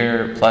for a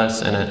year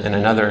plus in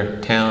another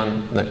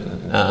town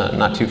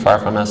not too far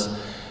from us.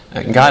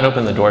 God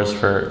opened the doors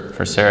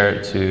for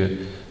Sarah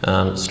to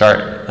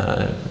start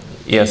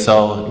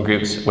ESL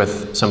groups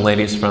with some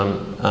ladies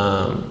from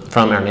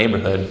our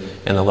neighborhood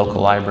in the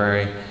local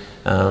library.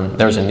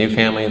 There was a new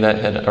family that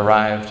had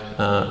arrived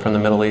from the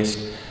Middle East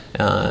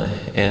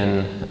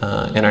in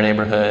our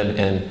neighborhood,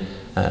 and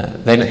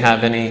they didn't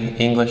have any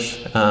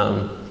English.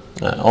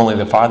 Only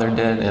the father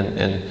did,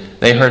 and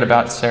they heard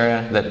about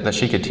Sarah, that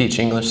she could teach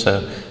English,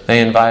 so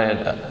they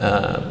invited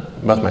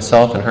both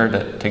myself and her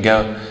to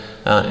go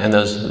in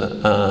those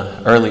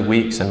early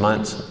weeks and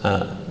months.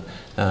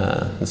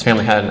 This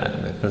family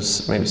it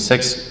was maybe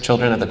 6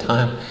 children at the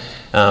time,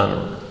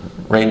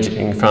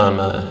 ranging from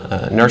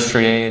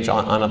nursery age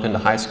on up into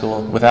high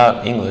school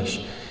without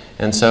English.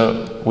 And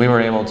so we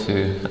were able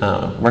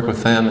to work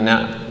with them, and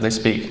now they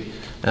speak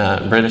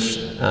British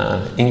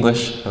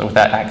English with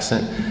that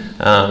accent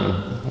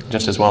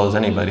just as well as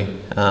anybody.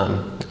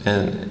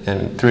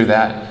 And through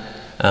that,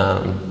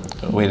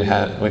 we've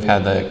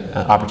had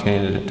the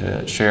opportunity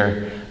to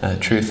share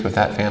truth with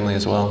that family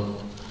as well.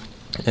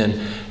 And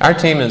our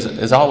team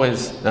is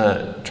always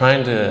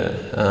trying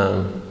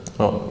to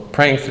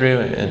praying through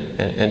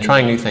and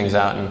trying new things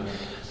out, and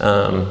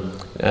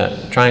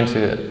trying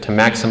to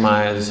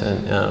maximize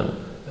and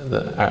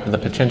the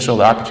potential,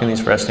 the opportunities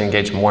for us to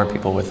engage more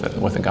people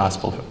with the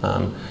gospel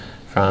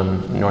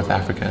from North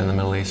Africa and the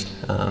Middle East.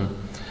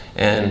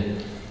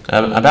 And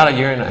about a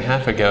year and a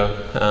half ago,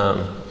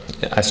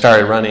 I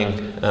started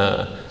running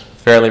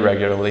fairly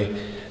regularly,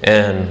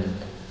 and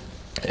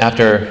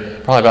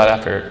probably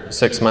about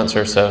 6 months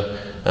or so,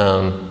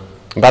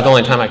 about the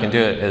only time I can do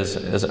it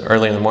is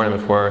early in the morning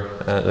before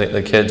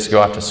the kids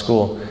go off to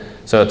school.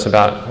 So it's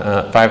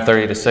about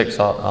 5:30 to 6.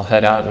 I'll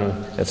head out,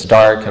 and it's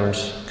dark, and I'm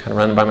just kind of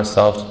running by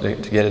myself to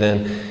get it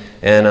in.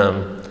 And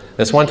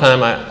this one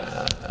time,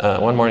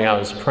 one morning I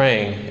was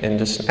praying and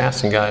just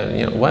asking God,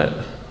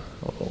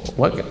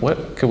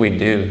 what could we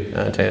do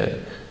to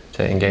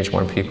engage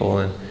more people?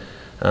 And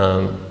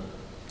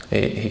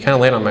he kind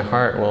of laid on my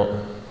heart,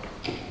 well,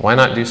 why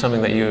not do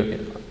something that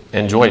you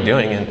enjoy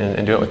doing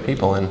and do it with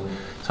people? And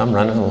so I'm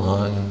running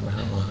along.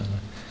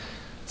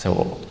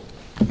 So,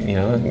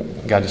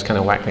 God just kind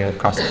of whacked me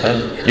across the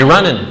head. You're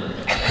running.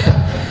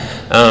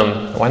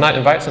 Why not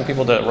invite some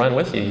people to run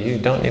with you? You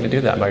don't need to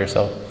do that by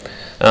yourself.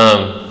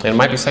 And it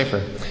might be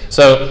safer.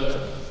 So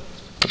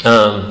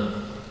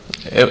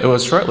it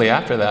was shortly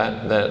after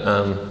that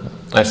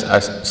I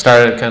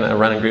started kind of a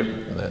running group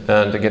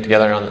to get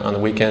together on the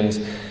weekends,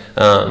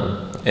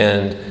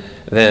 and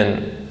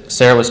then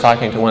Sarah was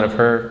talking to one of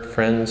her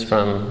friends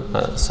from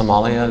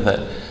Somalia that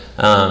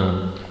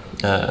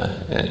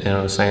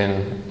was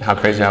saying how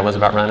crazy I was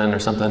about running or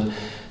something,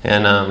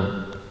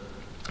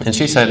 and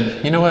she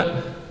said, you know what,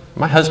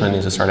 my husband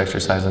needs to start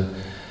exercising.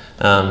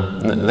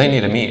 They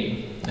need to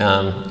meet.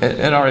 It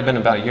had already been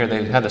about a year.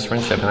 They had this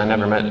friendship, and I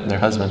never met their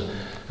husband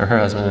or her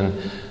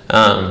husband.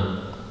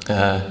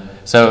 And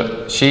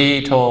so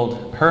she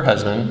told her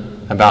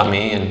husband about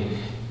me,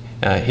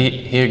 and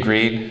he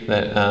agreed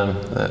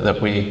that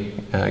we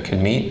could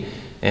meet.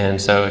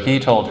 And so he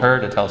told her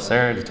to tell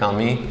Sarah to tell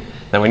me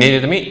that we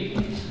needed to meet.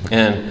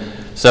 And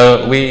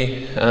so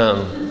we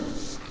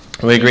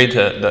agreed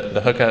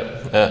to hook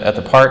up at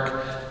the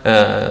park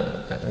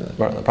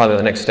probably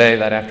the next day,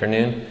 that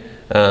afternoon.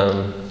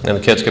 And the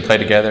kids could play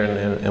together,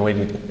 and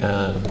we'd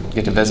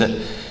get to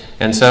visit.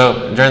 And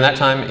so during that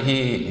time,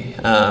 he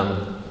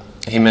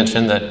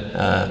mentioned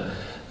that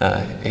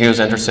he was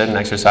interested in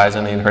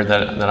exercising. He'd heard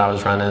that I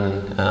was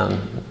running,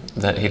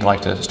 that he'd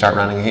like to start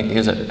running. He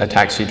was a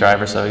taxi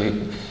driver, so he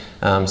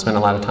spent a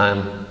lot of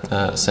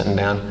time sitting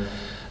down.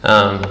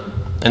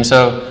 And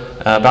so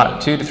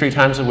about 2 to 3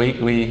 times a week,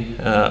 we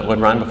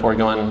would run before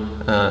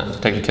going to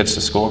take the kids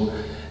to school.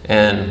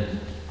 And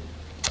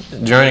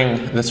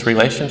during this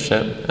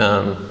relationship,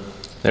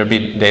 there would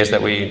be days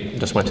that we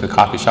just went to the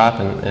coffee shop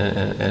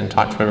and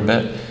talked for a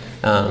bit.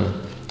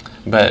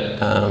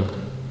 But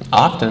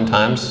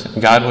oftentimes,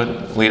 God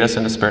would lead us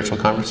into spiritual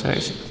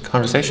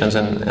conversations.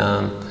 And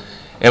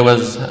it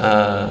was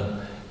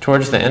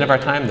towards the end of our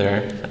time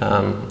there,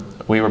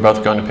 we were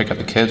both going to pick up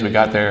the kids. We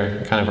got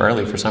there kind of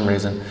early for some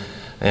reason,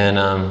 and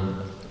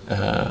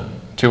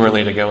too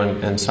early to go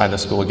inside the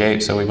school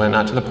gate. So we went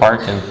out to the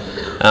park, and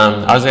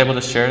I was able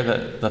to share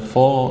the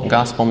full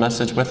gospel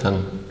message with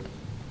him.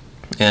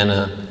 And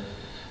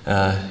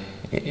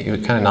he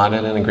kind of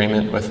nodded in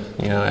agreement with,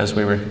 as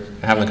we were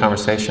having the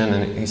conversation.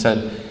 And he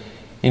said,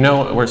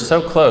 we're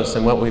so close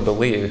in what we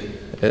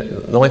believe.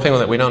 The only thing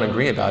that we don't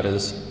agree about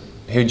is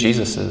who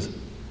Jesus is.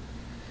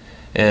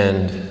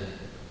 And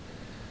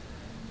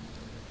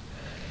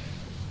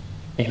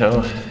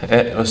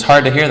it was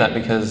hard to hear that,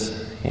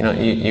 because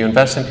you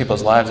invest in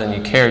people's lives and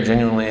you care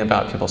genuinely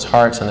about people's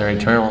hearts and their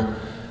eternal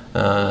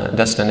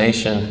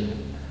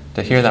destination.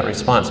 To hear that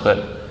response,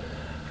 but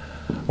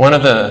one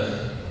of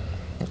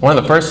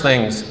the first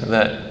things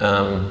that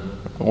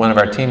one of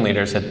our team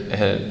leaders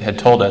had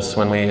told us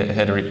when we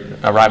had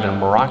arrived in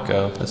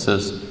Morocco, this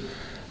is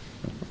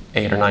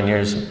 8 or 9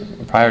 years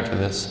prior to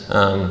this,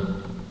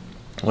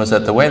 was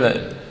that the way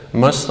that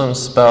Muslims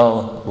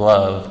spell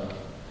love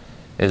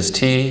is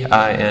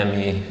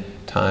T-I-M-E,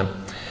 time.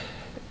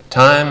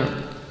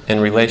 Time in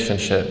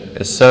relationship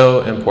is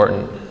so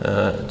important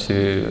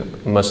to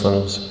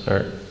Muslims,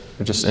 or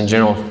just in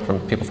general from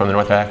people from the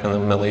North Africa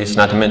and the Middle East,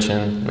 not to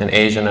mention in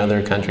Asia and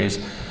other countries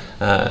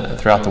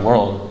throughout the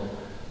world.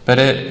 But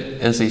it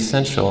is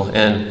essential.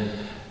 And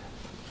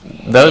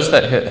those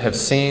that have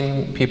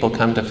seen people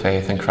come to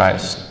faith in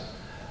Christ,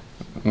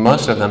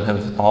 most of them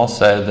have all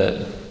said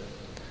that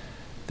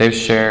they've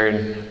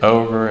shared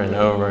over and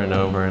over and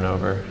over and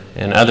over.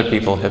 And other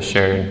people have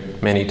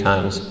shared many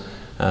times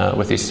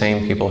with these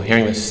same people,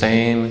 hearing the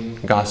same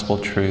gospel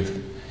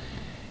truth.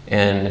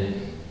 And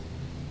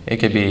it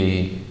could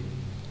be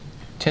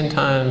 10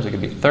 times, it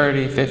could be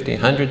 30, 50,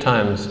 100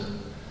 times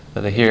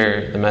that they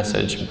hear the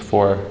message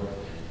before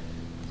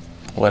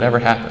whatever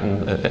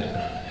happened,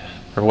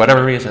 for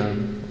whatever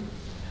reason,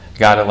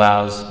 God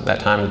allows that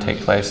time to take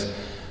place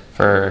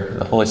for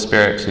the Holy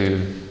Spirit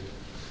to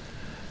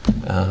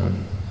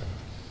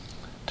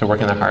work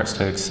in their hearts,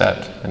 to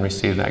accept and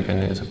receive that good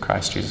news of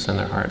Christ Jesus in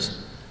their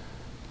hearts.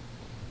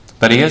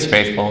 But He is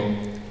faithful,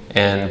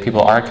 and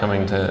people are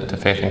coming to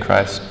faith in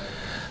Christ.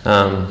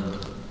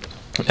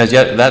 As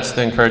yet, that's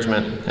the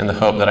encouragement and the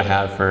hope that I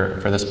have for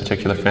this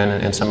particular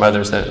friend and some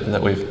others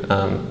that we've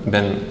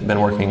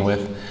been working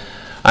with.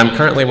 I'm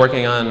currently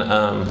working on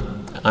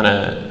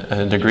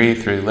a degree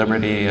through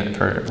Liberty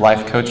for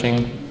life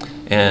coaching,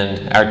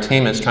 and our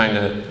team is trying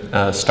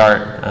to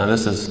start.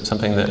 This is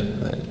something that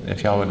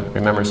if y'all would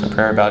remember some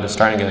prayer about, is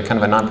starting a kind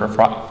of a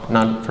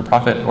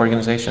non-for-profit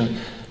organization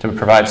to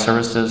provide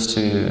services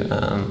to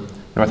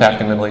North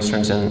African Middle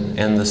Easterns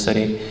in the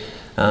city.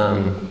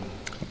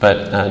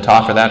 But to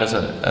offer that as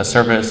a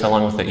service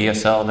along with the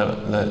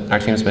ESL that our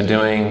team's been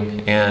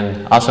doing,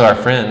 and also our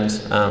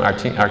friends,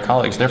 our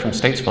colleagues, they're from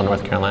Statesville,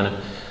 North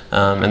Carolina,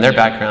 and their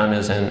background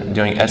is in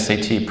doing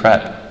SAT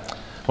prep.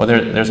 Well,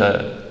 there's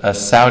a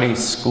Saudi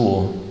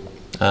school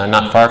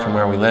not far from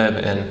where we live,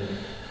 and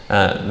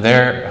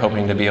they're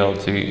hoping to be able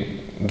to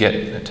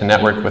get to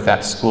network with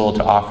that school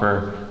to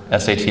offer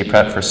SAT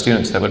prep for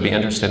students that would be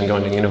interested in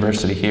going to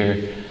university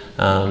here,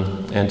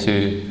 and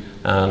to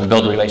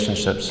build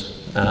relationships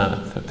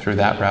through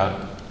that route.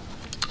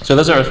 So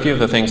those are a few of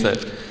the things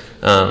that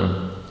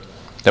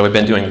we've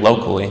been doing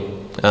locally.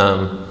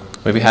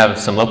 We have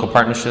some local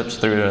partnerships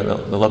through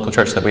the local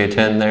church that we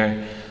attend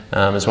there.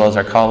 as well as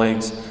our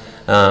colleagues.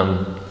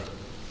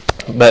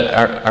 But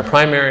our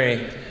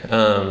primary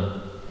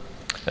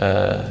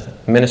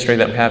ministry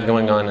that we have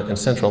going on in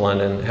central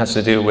London has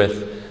to do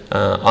with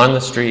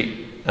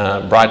on-the-street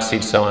broad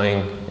seed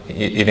sowing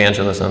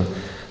evangelism,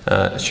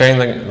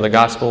 sharing the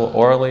gospel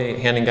orally,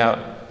 handing out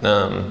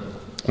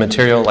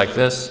material like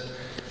this.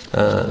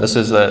 This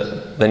is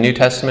the New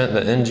Testament,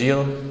 the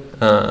Injil,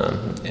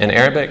 in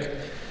Arabic.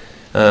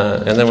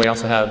 And then we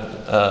also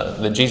have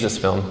the Jesus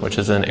film, which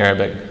is in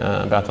Arabic,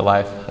 about the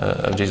life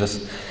of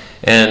Jesus.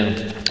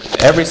 And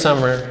every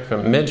summer,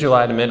 from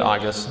mid-July to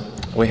mid-August,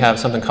 we have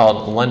something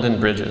called London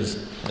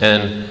Bridges.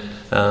 And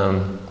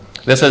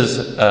this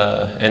is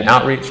an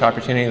outreach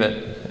opportunity that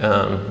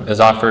is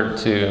offered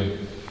to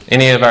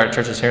any of our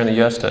churches here in the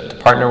U.S. to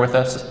partner with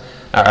us.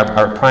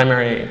 Our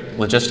primary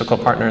logistical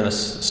partner in the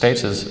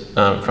States is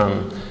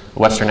from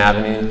Western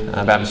Avenue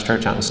Baptist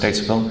Church out in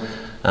Statesville.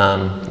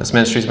 This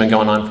ministry's been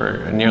going on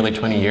for nearly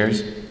 20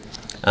 years.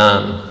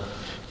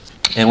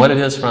 And what it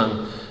is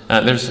from,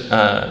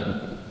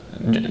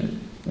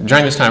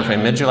 during this time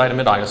frame, mid-July to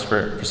mid-August,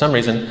 for some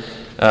reason,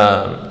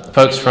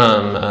 folks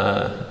from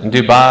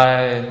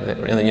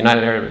Dubai, in the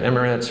United Arab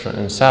Emirates,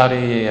 in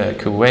Saudi,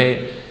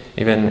 Kuwait,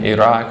 even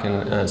Iraq,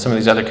 and some of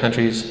these other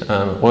countries,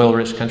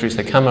 oil-rich countries,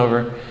 they come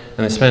over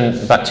and they spend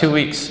about 2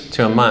 weeks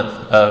to a month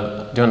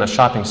of doing a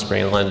shopping spree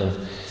in London.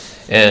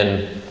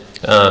 And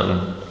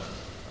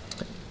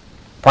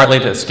partly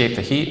to escape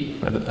the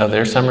heat of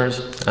their summers,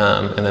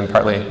 and then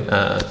partly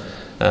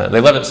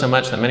they love it so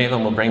much that many of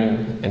them will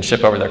bring and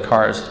ship over their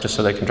cars just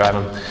so they can drive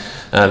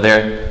them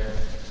there.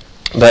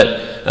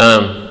 But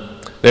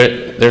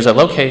there's a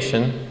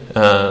location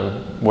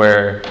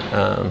where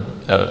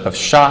of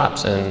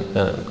shops and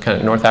kind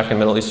of North African,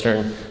 Middle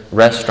Eastern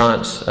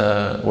restaurants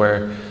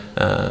where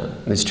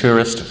these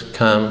tourists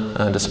come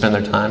to spend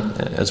their time,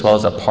 as well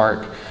as a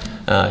park,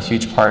 a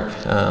huge park.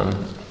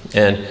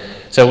 And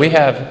so we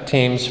have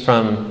teams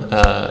from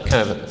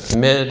kind of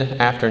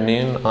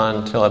mid-afternoon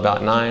on till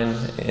about 9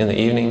 in the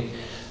evening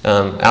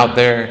out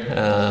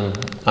there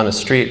on the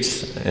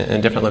streets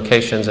in different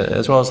locations,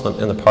 as well as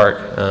in the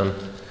park.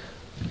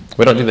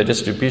 We don't do the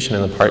distribution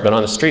in the park, but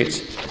on the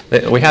streets.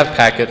 We have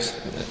packets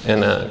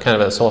in kind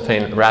of a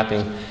cellophane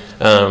wrapping.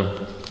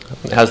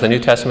 It has the New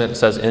Testament. It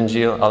says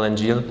Injil,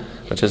 Al-Injil,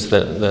 which is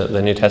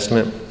the New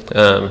Testament.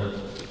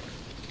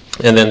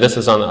 And then this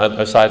is on the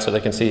other side so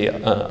they can see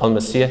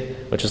Al-Masih,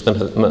 which is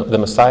the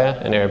Messiah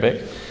in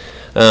Arabic.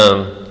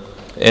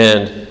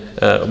 And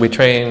we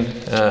train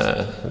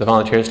the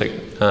volunteers to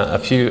a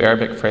few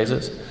Arabic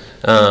phrases.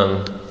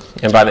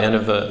 And by the end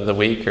of the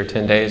week or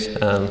 10 days,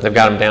 they've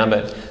got them down,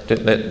 but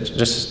that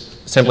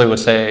just simply would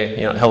say,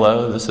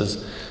 hello, this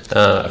is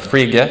a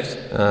free gift,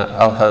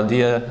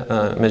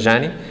 Al-Hadiyah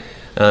Majani.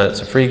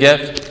 It's a free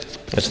gift.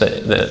 It's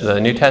the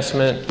New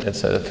Testament.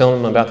 It's a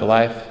film about the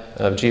life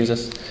of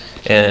Jesus.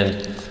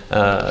 And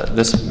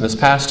this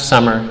past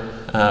summer,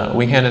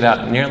 we handed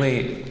out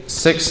nearly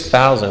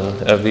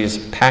 6,000 of these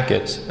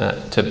packets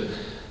to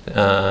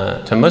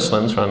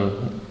Muslims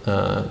from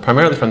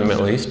primarily from the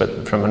Middle East,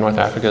 but from North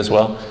Africa as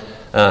well,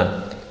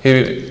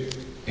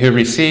 who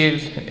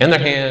received in their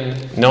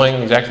hand, knowing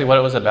exactly what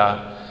it was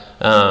about,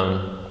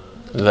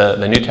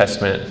 the New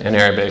Testament in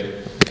Arabic,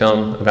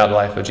 film about the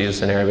life of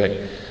Jesus in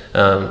Arabic.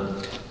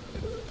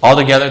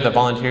 Altogether, the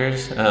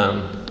volunteers,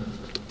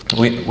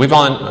 we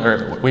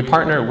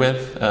partner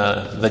with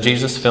the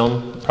Jesus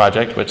Film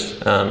Project, which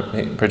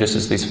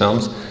produces these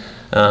films.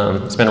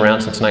 It's been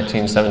around since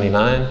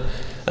 1979,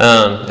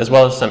 as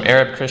well as some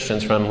Arab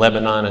Christians from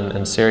Lebanon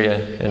and Syria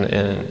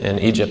and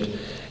Egypt.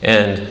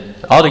 And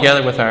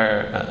altogether with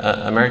our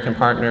American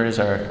partners,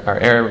 our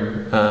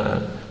Arab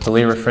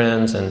believer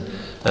friends, and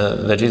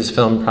the Jesus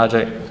Film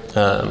Project,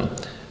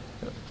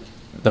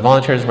 the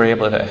volunteers were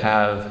able to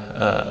have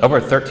over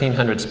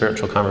 1,300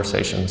 spiritual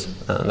conversations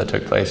that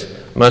took place.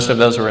 Most of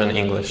those were in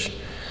English.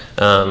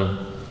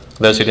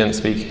 Those who didn't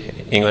speak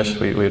English,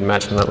 we would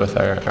match them up with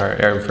our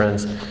Arab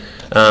friends.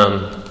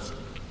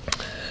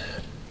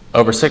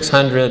 Over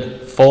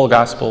 600 full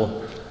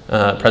gospel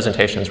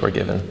presentations were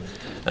given.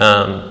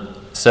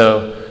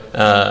 So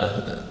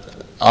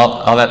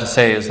all that to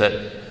say is that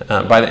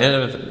by the end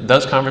of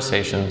those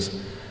conversations,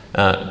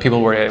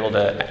 people were able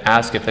to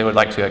ask if they would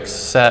like to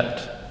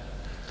accept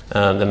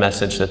the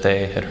message that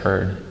they had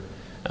heard,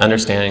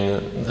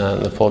 understanding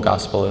the full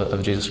gospel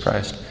of Jesus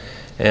Christ,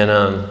 and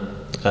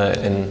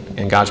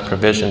God's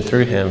provision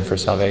through Him for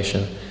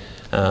salvation.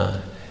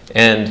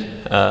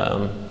 And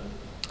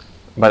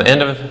by the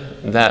end of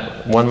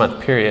that 1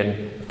 month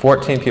period,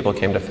 14 people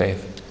came to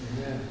faith.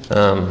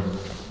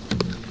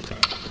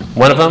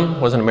 One of them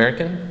was an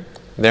American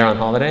there on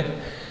holiday.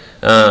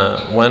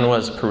 One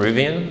was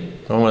Peruvian.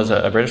 One was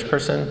a British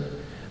person.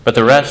 But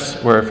the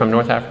rest were from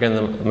North Africa and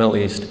the Middle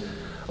East.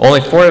 Only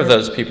 4 of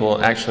those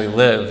people actually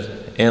lived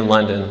in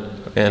London,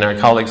 and our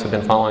colleagues have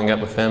been following up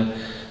with them.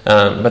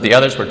 But the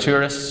others were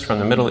tourists from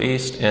the Middle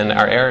East, and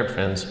our Arab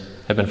friends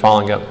have been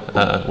following up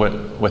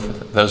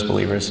with those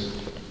believers.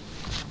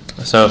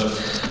 So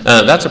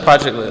that's a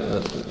project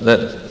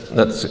that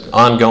that's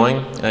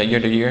ongoing year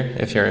to year.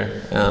 If you're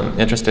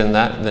interested in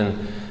that,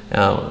 then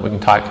we can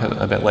talk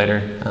a bit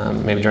later,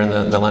 maybe during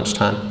the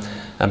lunchtime,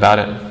 about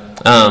it.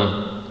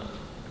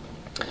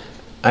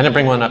 I didn't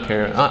bring one up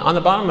here. On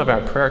the bottom of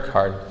our prayer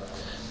card,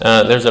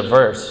 there's a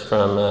verse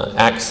from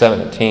Acts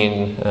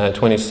 17,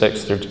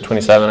 26 through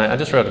 27. I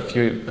just wrote a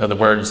few of the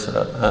words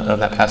of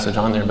that passage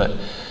on there, but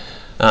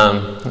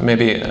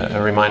maybe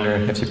a reminder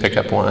if you pick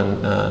up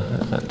one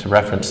to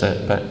reference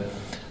it. But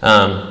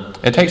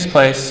it takes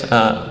place,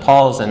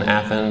 Paul's in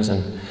Athens,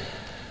 and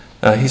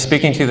he's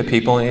speaking to the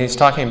people, and he's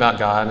talking about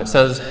God. It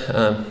says,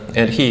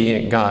 and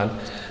he, God,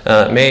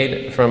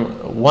 made from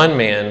one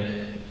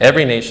man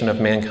every nation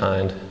of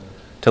mankind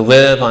to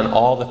live on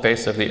all the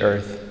face of the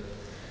earth,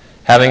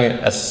 having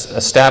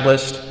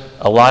established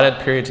allotted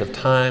periods of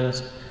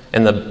times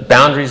and the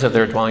boundaries of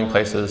their dwelling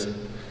places,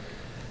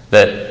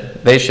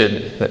 that they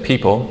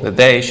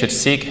should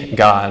seek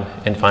God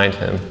and find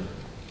him.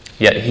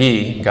 Yet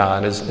he,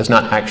 God, is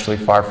not actually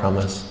far from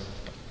us.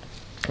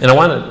 And I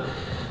wanted,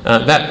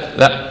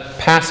 that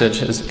passage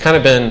has kind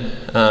of been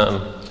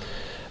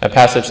a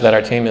passage that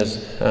our team has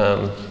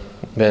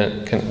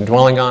been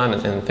dwelling on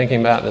and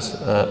thinking about this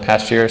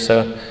past year or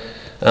so,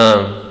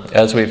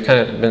 as we've kind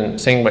of been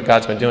seeing what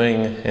God's been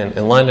doing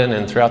in London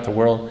and throughout the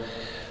world.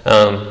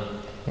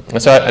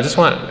 And so I just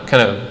want to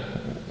kind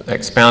of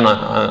expound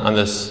on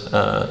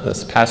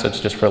this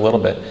passage just for a little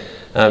bit,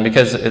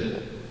 because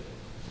it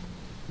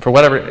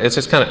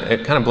just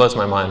kind of blows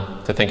my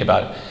mind to think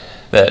about it,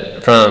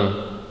 that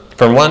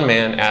from one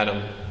man,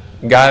 Adam,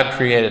 God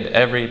created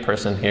every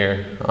person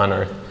here on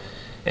earth.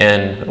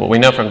 And we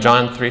know from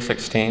John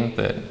 3:16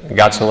 that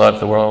God so loved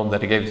the world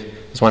that he gave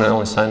his one and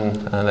only Son,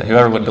 that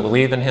whoever would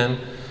believe in him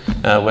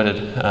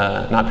would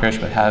not perish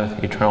but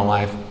have eternal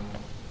life.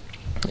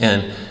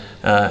 And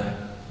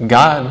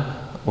God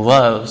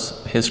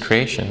loves his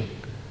creation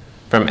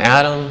from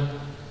Adam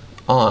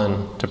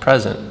on to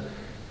present.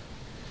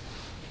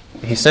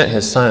 He sent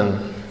his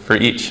Son for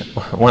each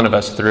one of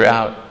us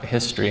throughout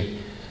history,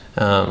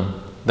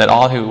 that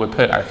all who would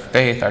put our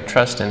faith, our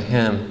trust in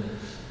him,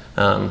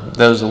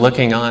 those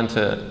looking on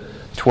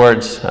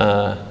towards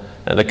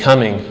the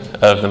coming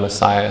of the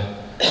Messiah,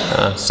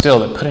 still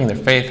they're putting their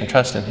faith and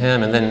trust in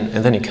him, and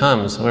then he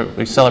comes.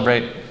 We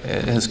celebrate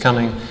his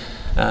coming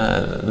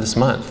this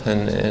month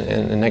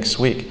and next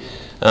week.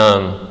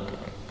 But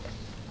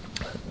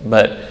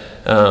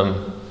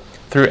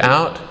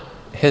throughout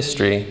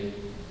history,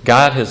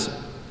 God has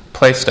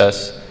placed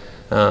us.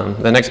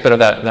 The next bit of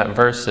that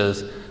verse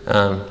is,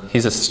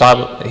 He's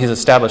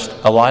established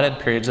allotted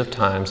periods of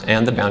times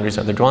and the boundaries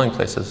of their dwelling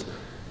places.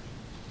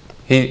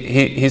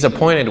 He's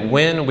appointed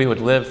when we would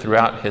live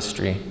throughout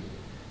history.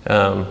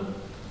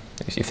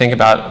 If you think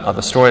about all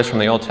the stories from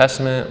the Old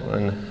Testament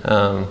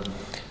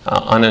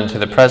on into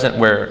the present,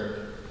 where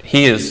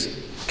he has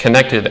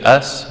connected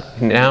us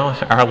now,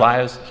 our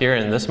lives here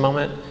in this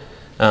moment,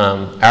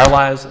 our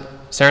lives.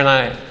 Sarah and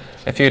I,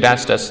 if you'd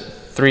asked us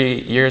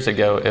 3 years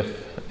ago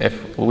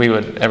if we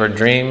would ever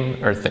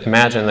dream or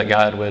imagine that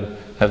God would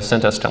have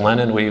sent us to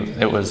London,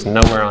 it was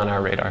nowhere on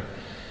our radar.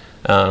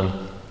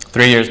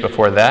 3 years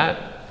before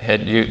that,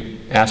 had you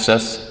asked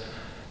us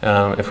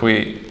if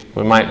we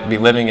might be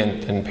living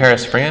in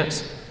Paris,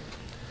 France,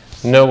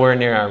 nowhere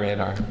near our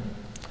radar.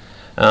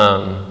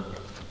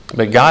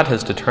 But God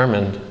has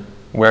determined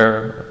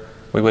where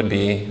we would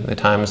be, the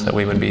times that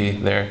we would be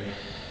there.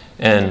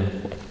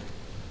 And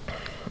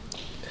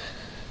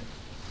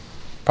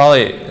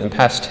probably in the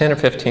past 10 or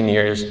 15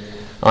 years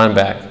on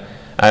back,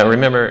 I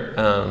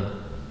remember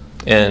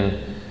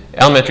in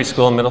elementary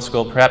school, middle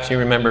school, perhaps you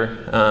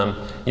remember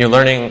you're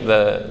learning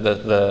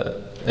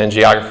in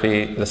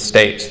geography, the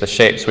states, the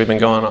shapes. We've been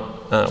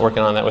working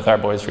on that with our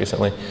boys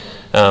recently.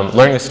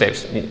 Learning the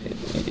states.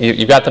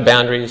 You've got the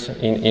boundaries.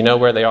 You know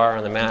where they are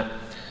on the map.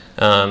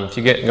 If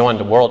you go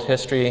into world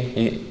history,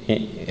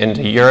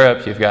 into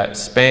Europe, you've got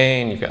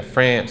Spain, you've got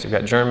France, you've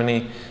got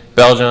Germany,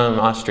 Belgium,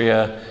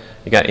 Austria,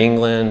 you've got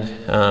England.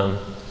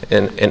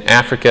 In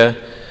Africa,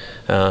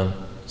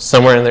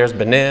 somewhere in there is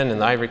Benin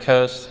and the Ivory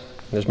Coast.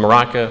 There's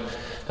Morocco.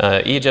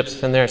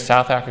 Egypt's in there,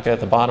 South Africa at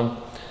the bottom.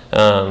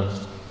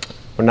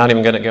 We're not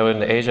even going to go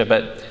into Asia,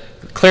 but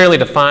clearly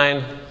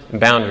defined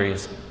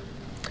boundaries.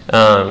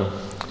 And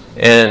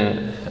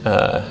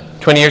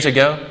 20 years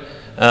ago,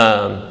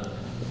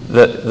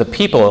 the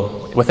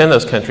people within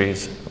those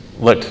countries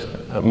looked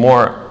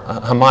more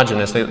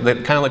homogenous. They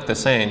kind of looked the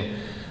same.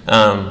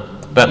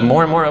 But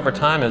more and more over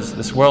time, as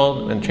this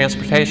world and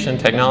transportation,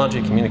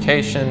 technology,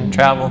 communication,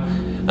 travel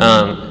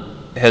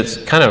has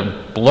kind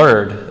of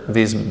blurred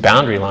these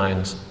boundary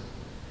lines.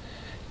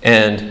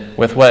 And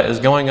with what is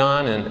going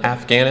on in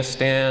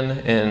Afghanistan,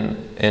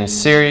 in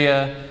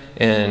Syria,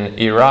 in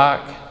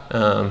Iraq,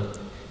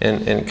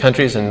 in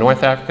countries in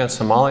North Africa,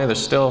 Somalia,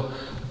 there's still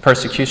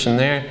persecution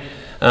there.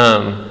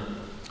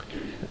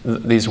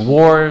 These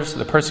wars,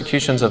 the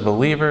persecutions of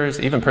believers,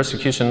 even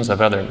persecutions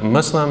of other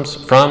Muslims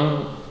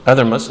from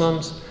other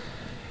Muslims.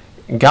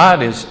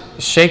 God is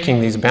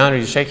shaking these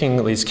boundaries,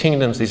 shaking these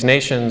kingdoms, these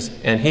nations,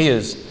 and he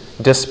is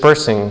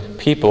dispersing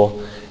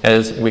people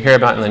as we hear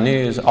about in the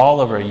news, all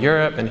over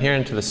Europe and here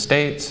into the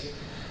States.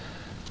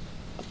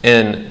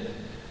 And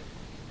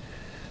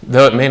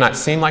though it may not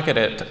seem like it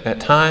at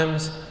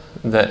times,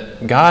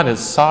 that God is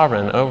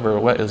sovereign over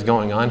what is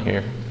going on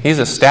here. He's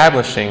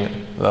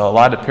establishing a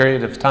lot of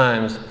period of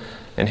times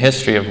in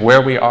history of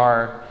where we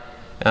are,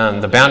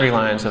 the boundary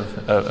lines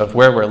of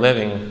where we're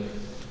living.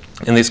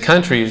 In these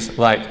countries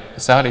like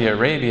Saudi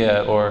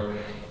Arabia or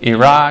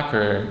Iraq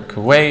or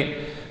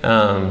Kuwait,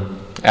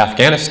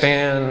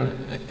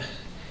 Afghanistan,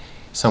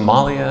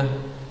 Somalia,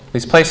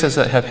 these places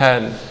that have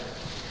had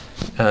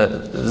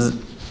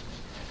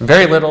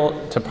very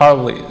little to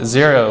probably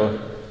zero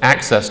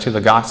access to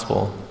the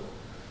gospel.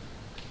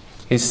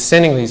 He's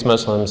sending these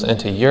Muslims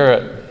into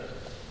Europe,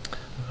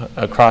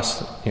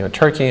 across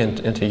Turkey and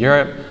into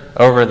Europe,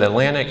 over the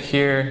Atlantic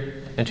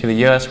here into the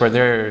U.S., where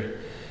there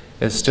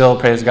is still,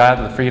 praise God,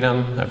 the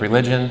freedom of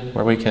religion,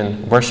 where we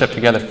can worship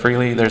together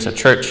freely. There's a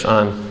church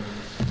on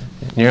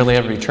nearly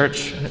every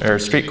church or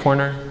street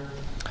corner.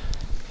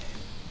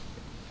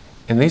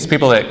 And these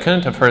people that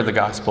couldn't have heard the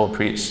gospel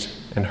preached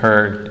and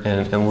heard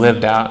and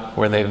lived out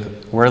where they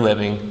were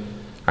living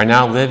are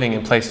now living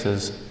in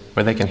places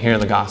where they can hear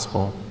the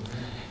gospel.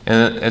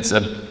 And it's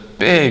a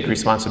big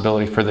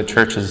responsibility for the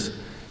churches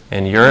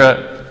in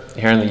Europe,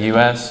 here in the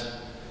U.S.,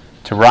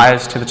 to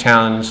rise to the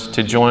challenge,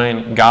 to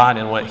join God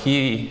in what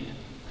He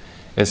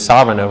is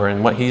sovereign over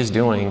and what He is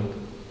doing,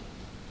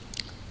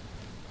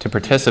 to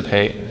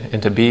participate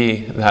and to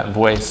be that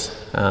voice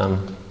to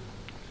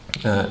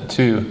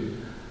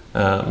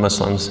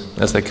Muslims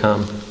as they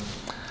come.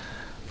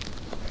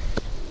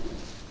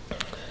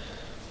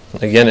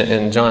 Again,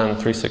 in John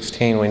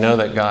 3:16, we know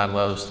that God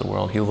loves the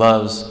world. He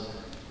loves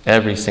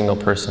every single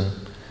person.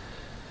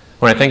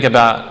 When I think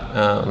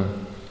about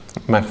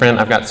my friend,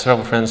 I've got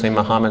several friends named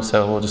Muhammad,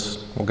 so we'll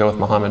go with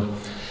Muhammad.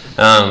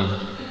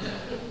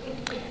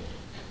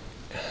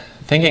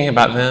 Thinking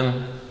about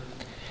them,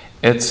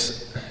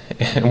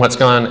 and what's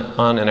going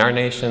on in our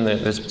nation,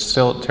 there's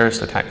still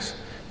terrorist attacks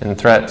and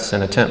threats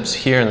and attempts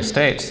here in the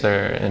States.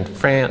 They're in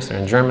France, they're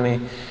in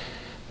Germany.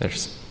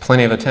 There's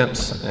plenty of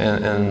attempts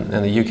in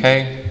the UK.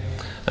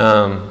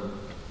 And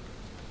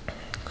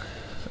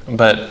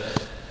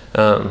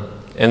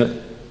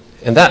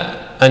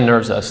that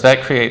unnerves us.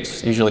 That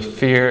creates usually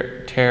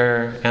fear,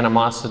 terror,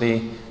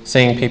 animosity,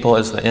 seeing people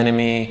as the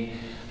enemy,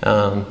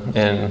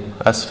 and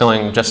us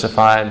feeling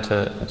justified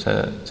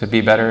to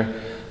be better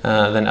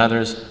than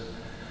others.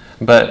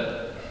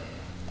 But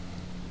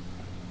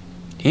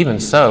even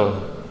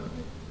so,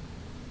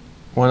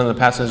 one of the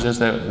passages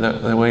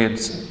that we had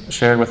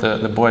shared with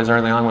the boys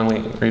early on when we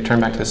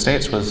returned back to the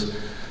States was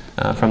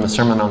from the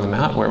Sermon on the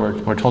Mount, where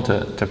we're told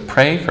to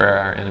pray for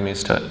our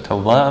enemies, to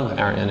love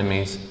our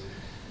enemies.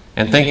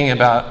 And thinking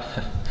about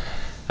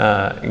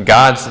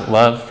God's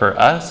love for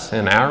us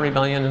and our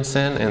rebellion and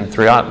sin, and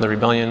throughout the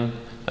rebellion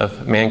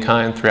of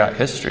mankind throughout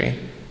history,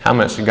 how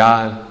much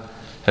God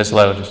has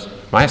loved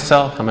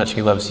myself, how much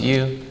He loves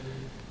you.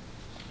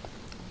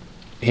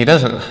 He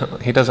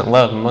doesn't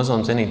love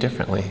Muslims any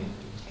differently.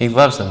 He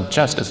loves them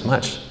just as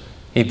much.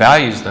 He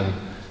values them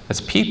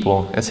as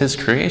people, as His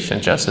creation,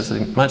 just as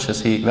much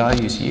as He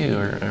values you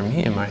or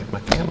me and my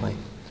family.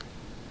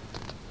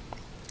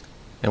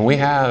 And we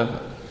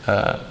have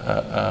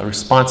a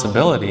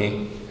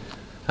responsibility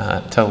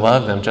to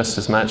love them just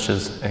as much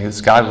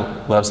as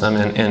God loves them,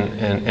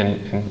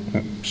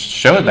 and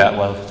showed that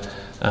love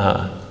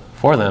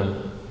for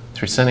them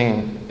through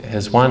sending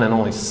His one and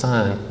only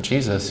Son,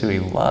 Jesus, who He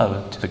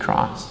loved, to the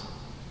cross.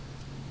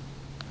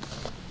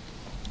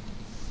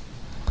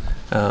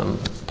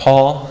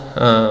 Paul,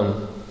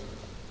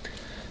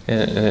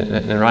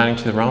 in writing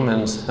to the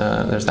Romans,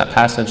 there's that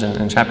passage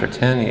in chapter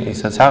 10. He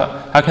says,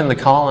 how can they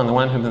call on the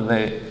one whom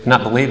they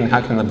not believe, and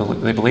how can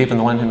they believe in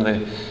the one whom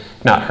they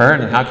not heard,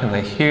 and how can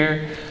they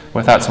hear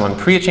without someone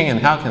preaching,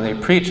 and how can they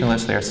preach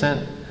unless they are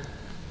sent?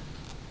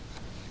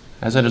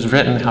 As it is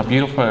written, how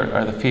beautiful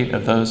are the feet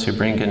of those who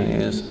bring good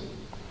news.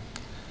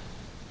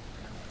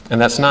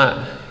 And that's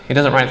not, he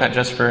doesn't write that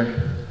just for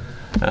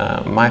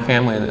my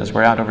family as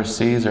we're out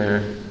overseas,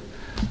 or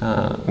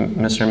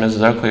Mr. and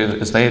Mrs.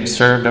 Oakley as they had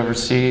served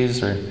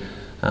overseas, or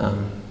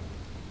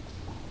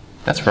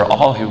that's for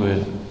all who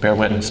would bear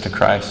witness to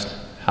Christ.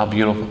 How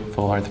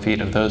beautiful are the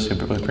feet of those who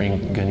would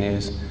bring good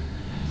news.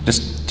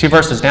 Just 2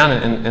 verses down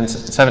in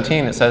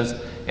 17 it says,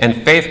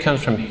 and faith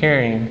comes from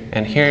hearing,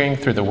 and hearing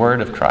through the word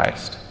of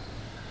Christ.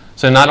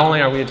 So not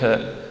only are we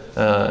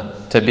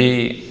to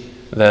be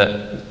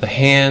the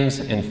hands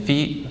and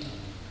feet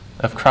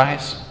of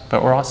Christ,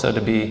 but we're also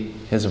to be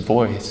His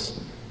voice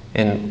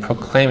in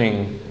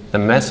proclaiming the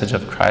message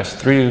of Christ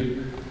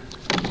through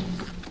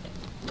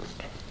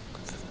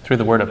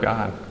the Word of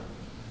God.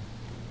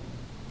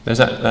 There's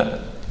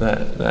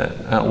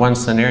that one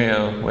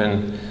scenario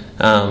when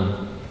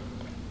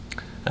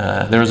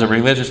there was a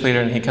religious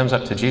leader, and he comes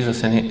up to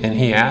Jesus and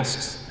he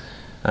asks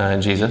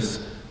Jesus,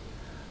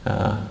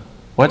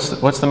 "What's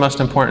the most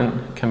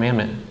important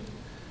commandment?"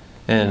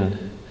 And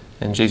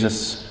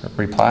Jesus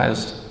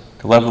replies,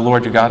 "To love the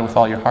Lord your God with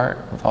all your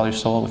heart, with all your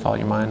soul, with all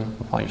your mind,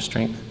 with all your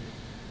strength."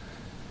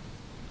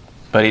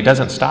 But he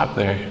doesn't stop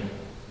there.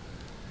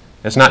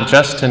 It's not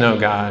just to know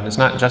God. It's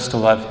not just to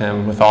love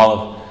him with all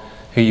of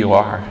who you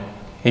are.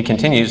 He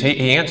continues.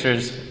 He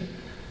answers,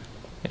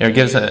 or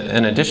gives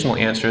an additional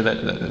answer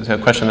to a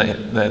question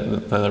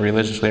that the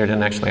religious leader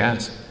didn't actually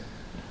ask.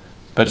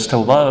 But it's to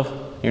love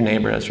your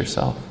neighbor as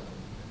yourself.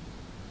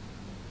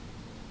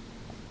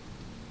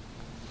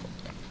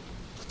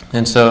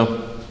 And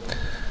so,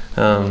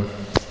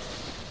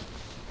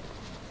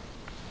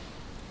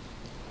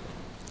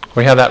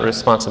 we have that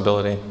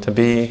responsibility to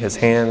be his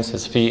hands,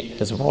 his feet,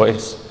 his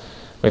voice.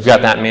 We've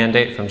got that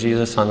mandate from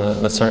Jesus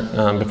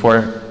on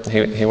before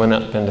he went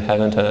up into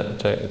heaven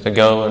to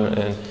go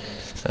and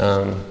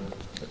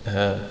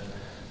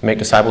make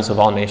disciples of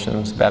all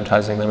nations,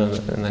 baptizing them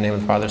in the name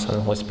of the Father, Son,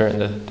 and Holy Spirit,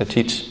 and to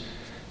teach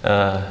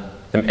them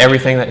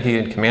everything that he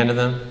had commanded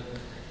them.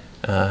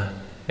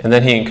 And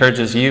then he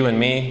encourages you and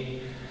me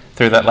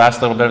through that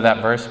last little bit of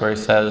that verse where he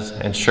says,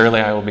 "And surely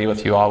I will be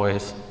with you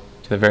always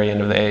to the very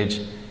end of the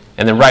age."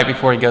 And then right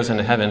before he goes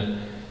into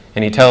heaven,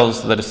 and he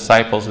tells the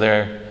disciples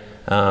there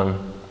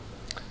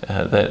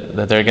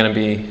that they're going to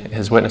be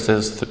his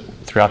witnesses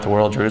throughout the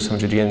world, Jerusalem,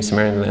 Judea, and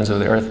Samaria, and the ends of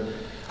the earth.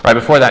 Right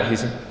before that,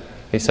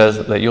 he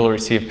says that you'll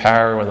receive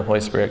power when the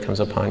Holy Spirit comes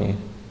upon you.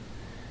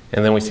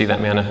 And then we see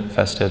that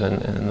manifested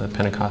in the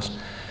Pentecost.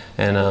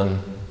 And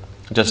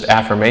just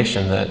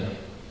affirmation that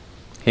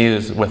he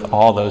is with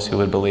all those who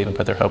would believe and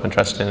put their hope and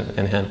trust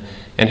in him.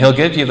 And he'll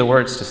give you the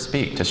words to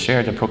speak, to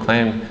share, to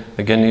proclaim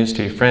the good news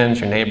to your friends,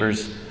 your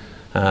neighbors,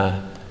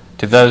 to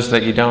those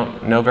that you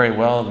don't know very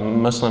well, the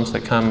Muslims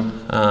that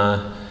come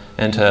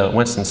into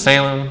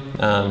Winston-Salem.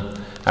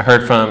 I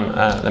heard from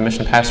the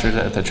mission pastors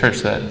at the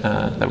church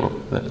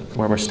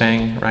where we're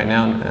staying right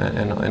now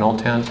in Old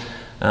Town,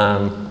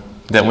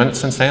 that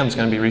Winston-Salem is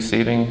going to be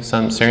receiving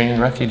some Syrian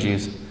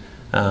refugees.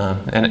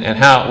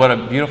 And what a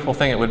beautiful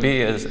thing it would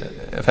be is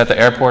if at the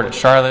airport at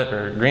Charlotte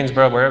or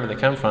Greensboro, wherever they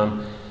come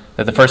from,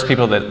 that the first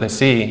people that they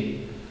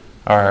see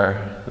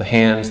are the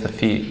hands, the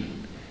feet,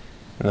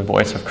 and the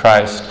voice of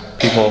Christ.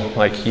 People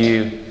like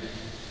you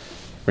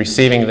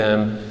receiving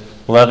them,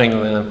 loving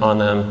them on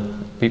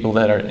them, people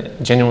that are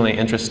genuinely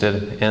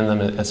interested in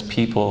them as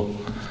people,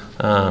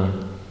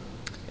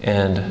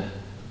 and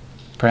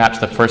perhaps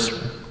the first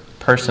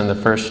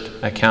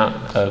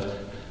account of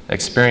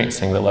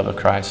experiencing the love of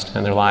Christ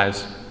in their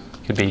lives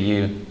could be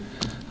you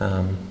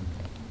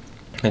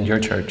and your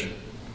church.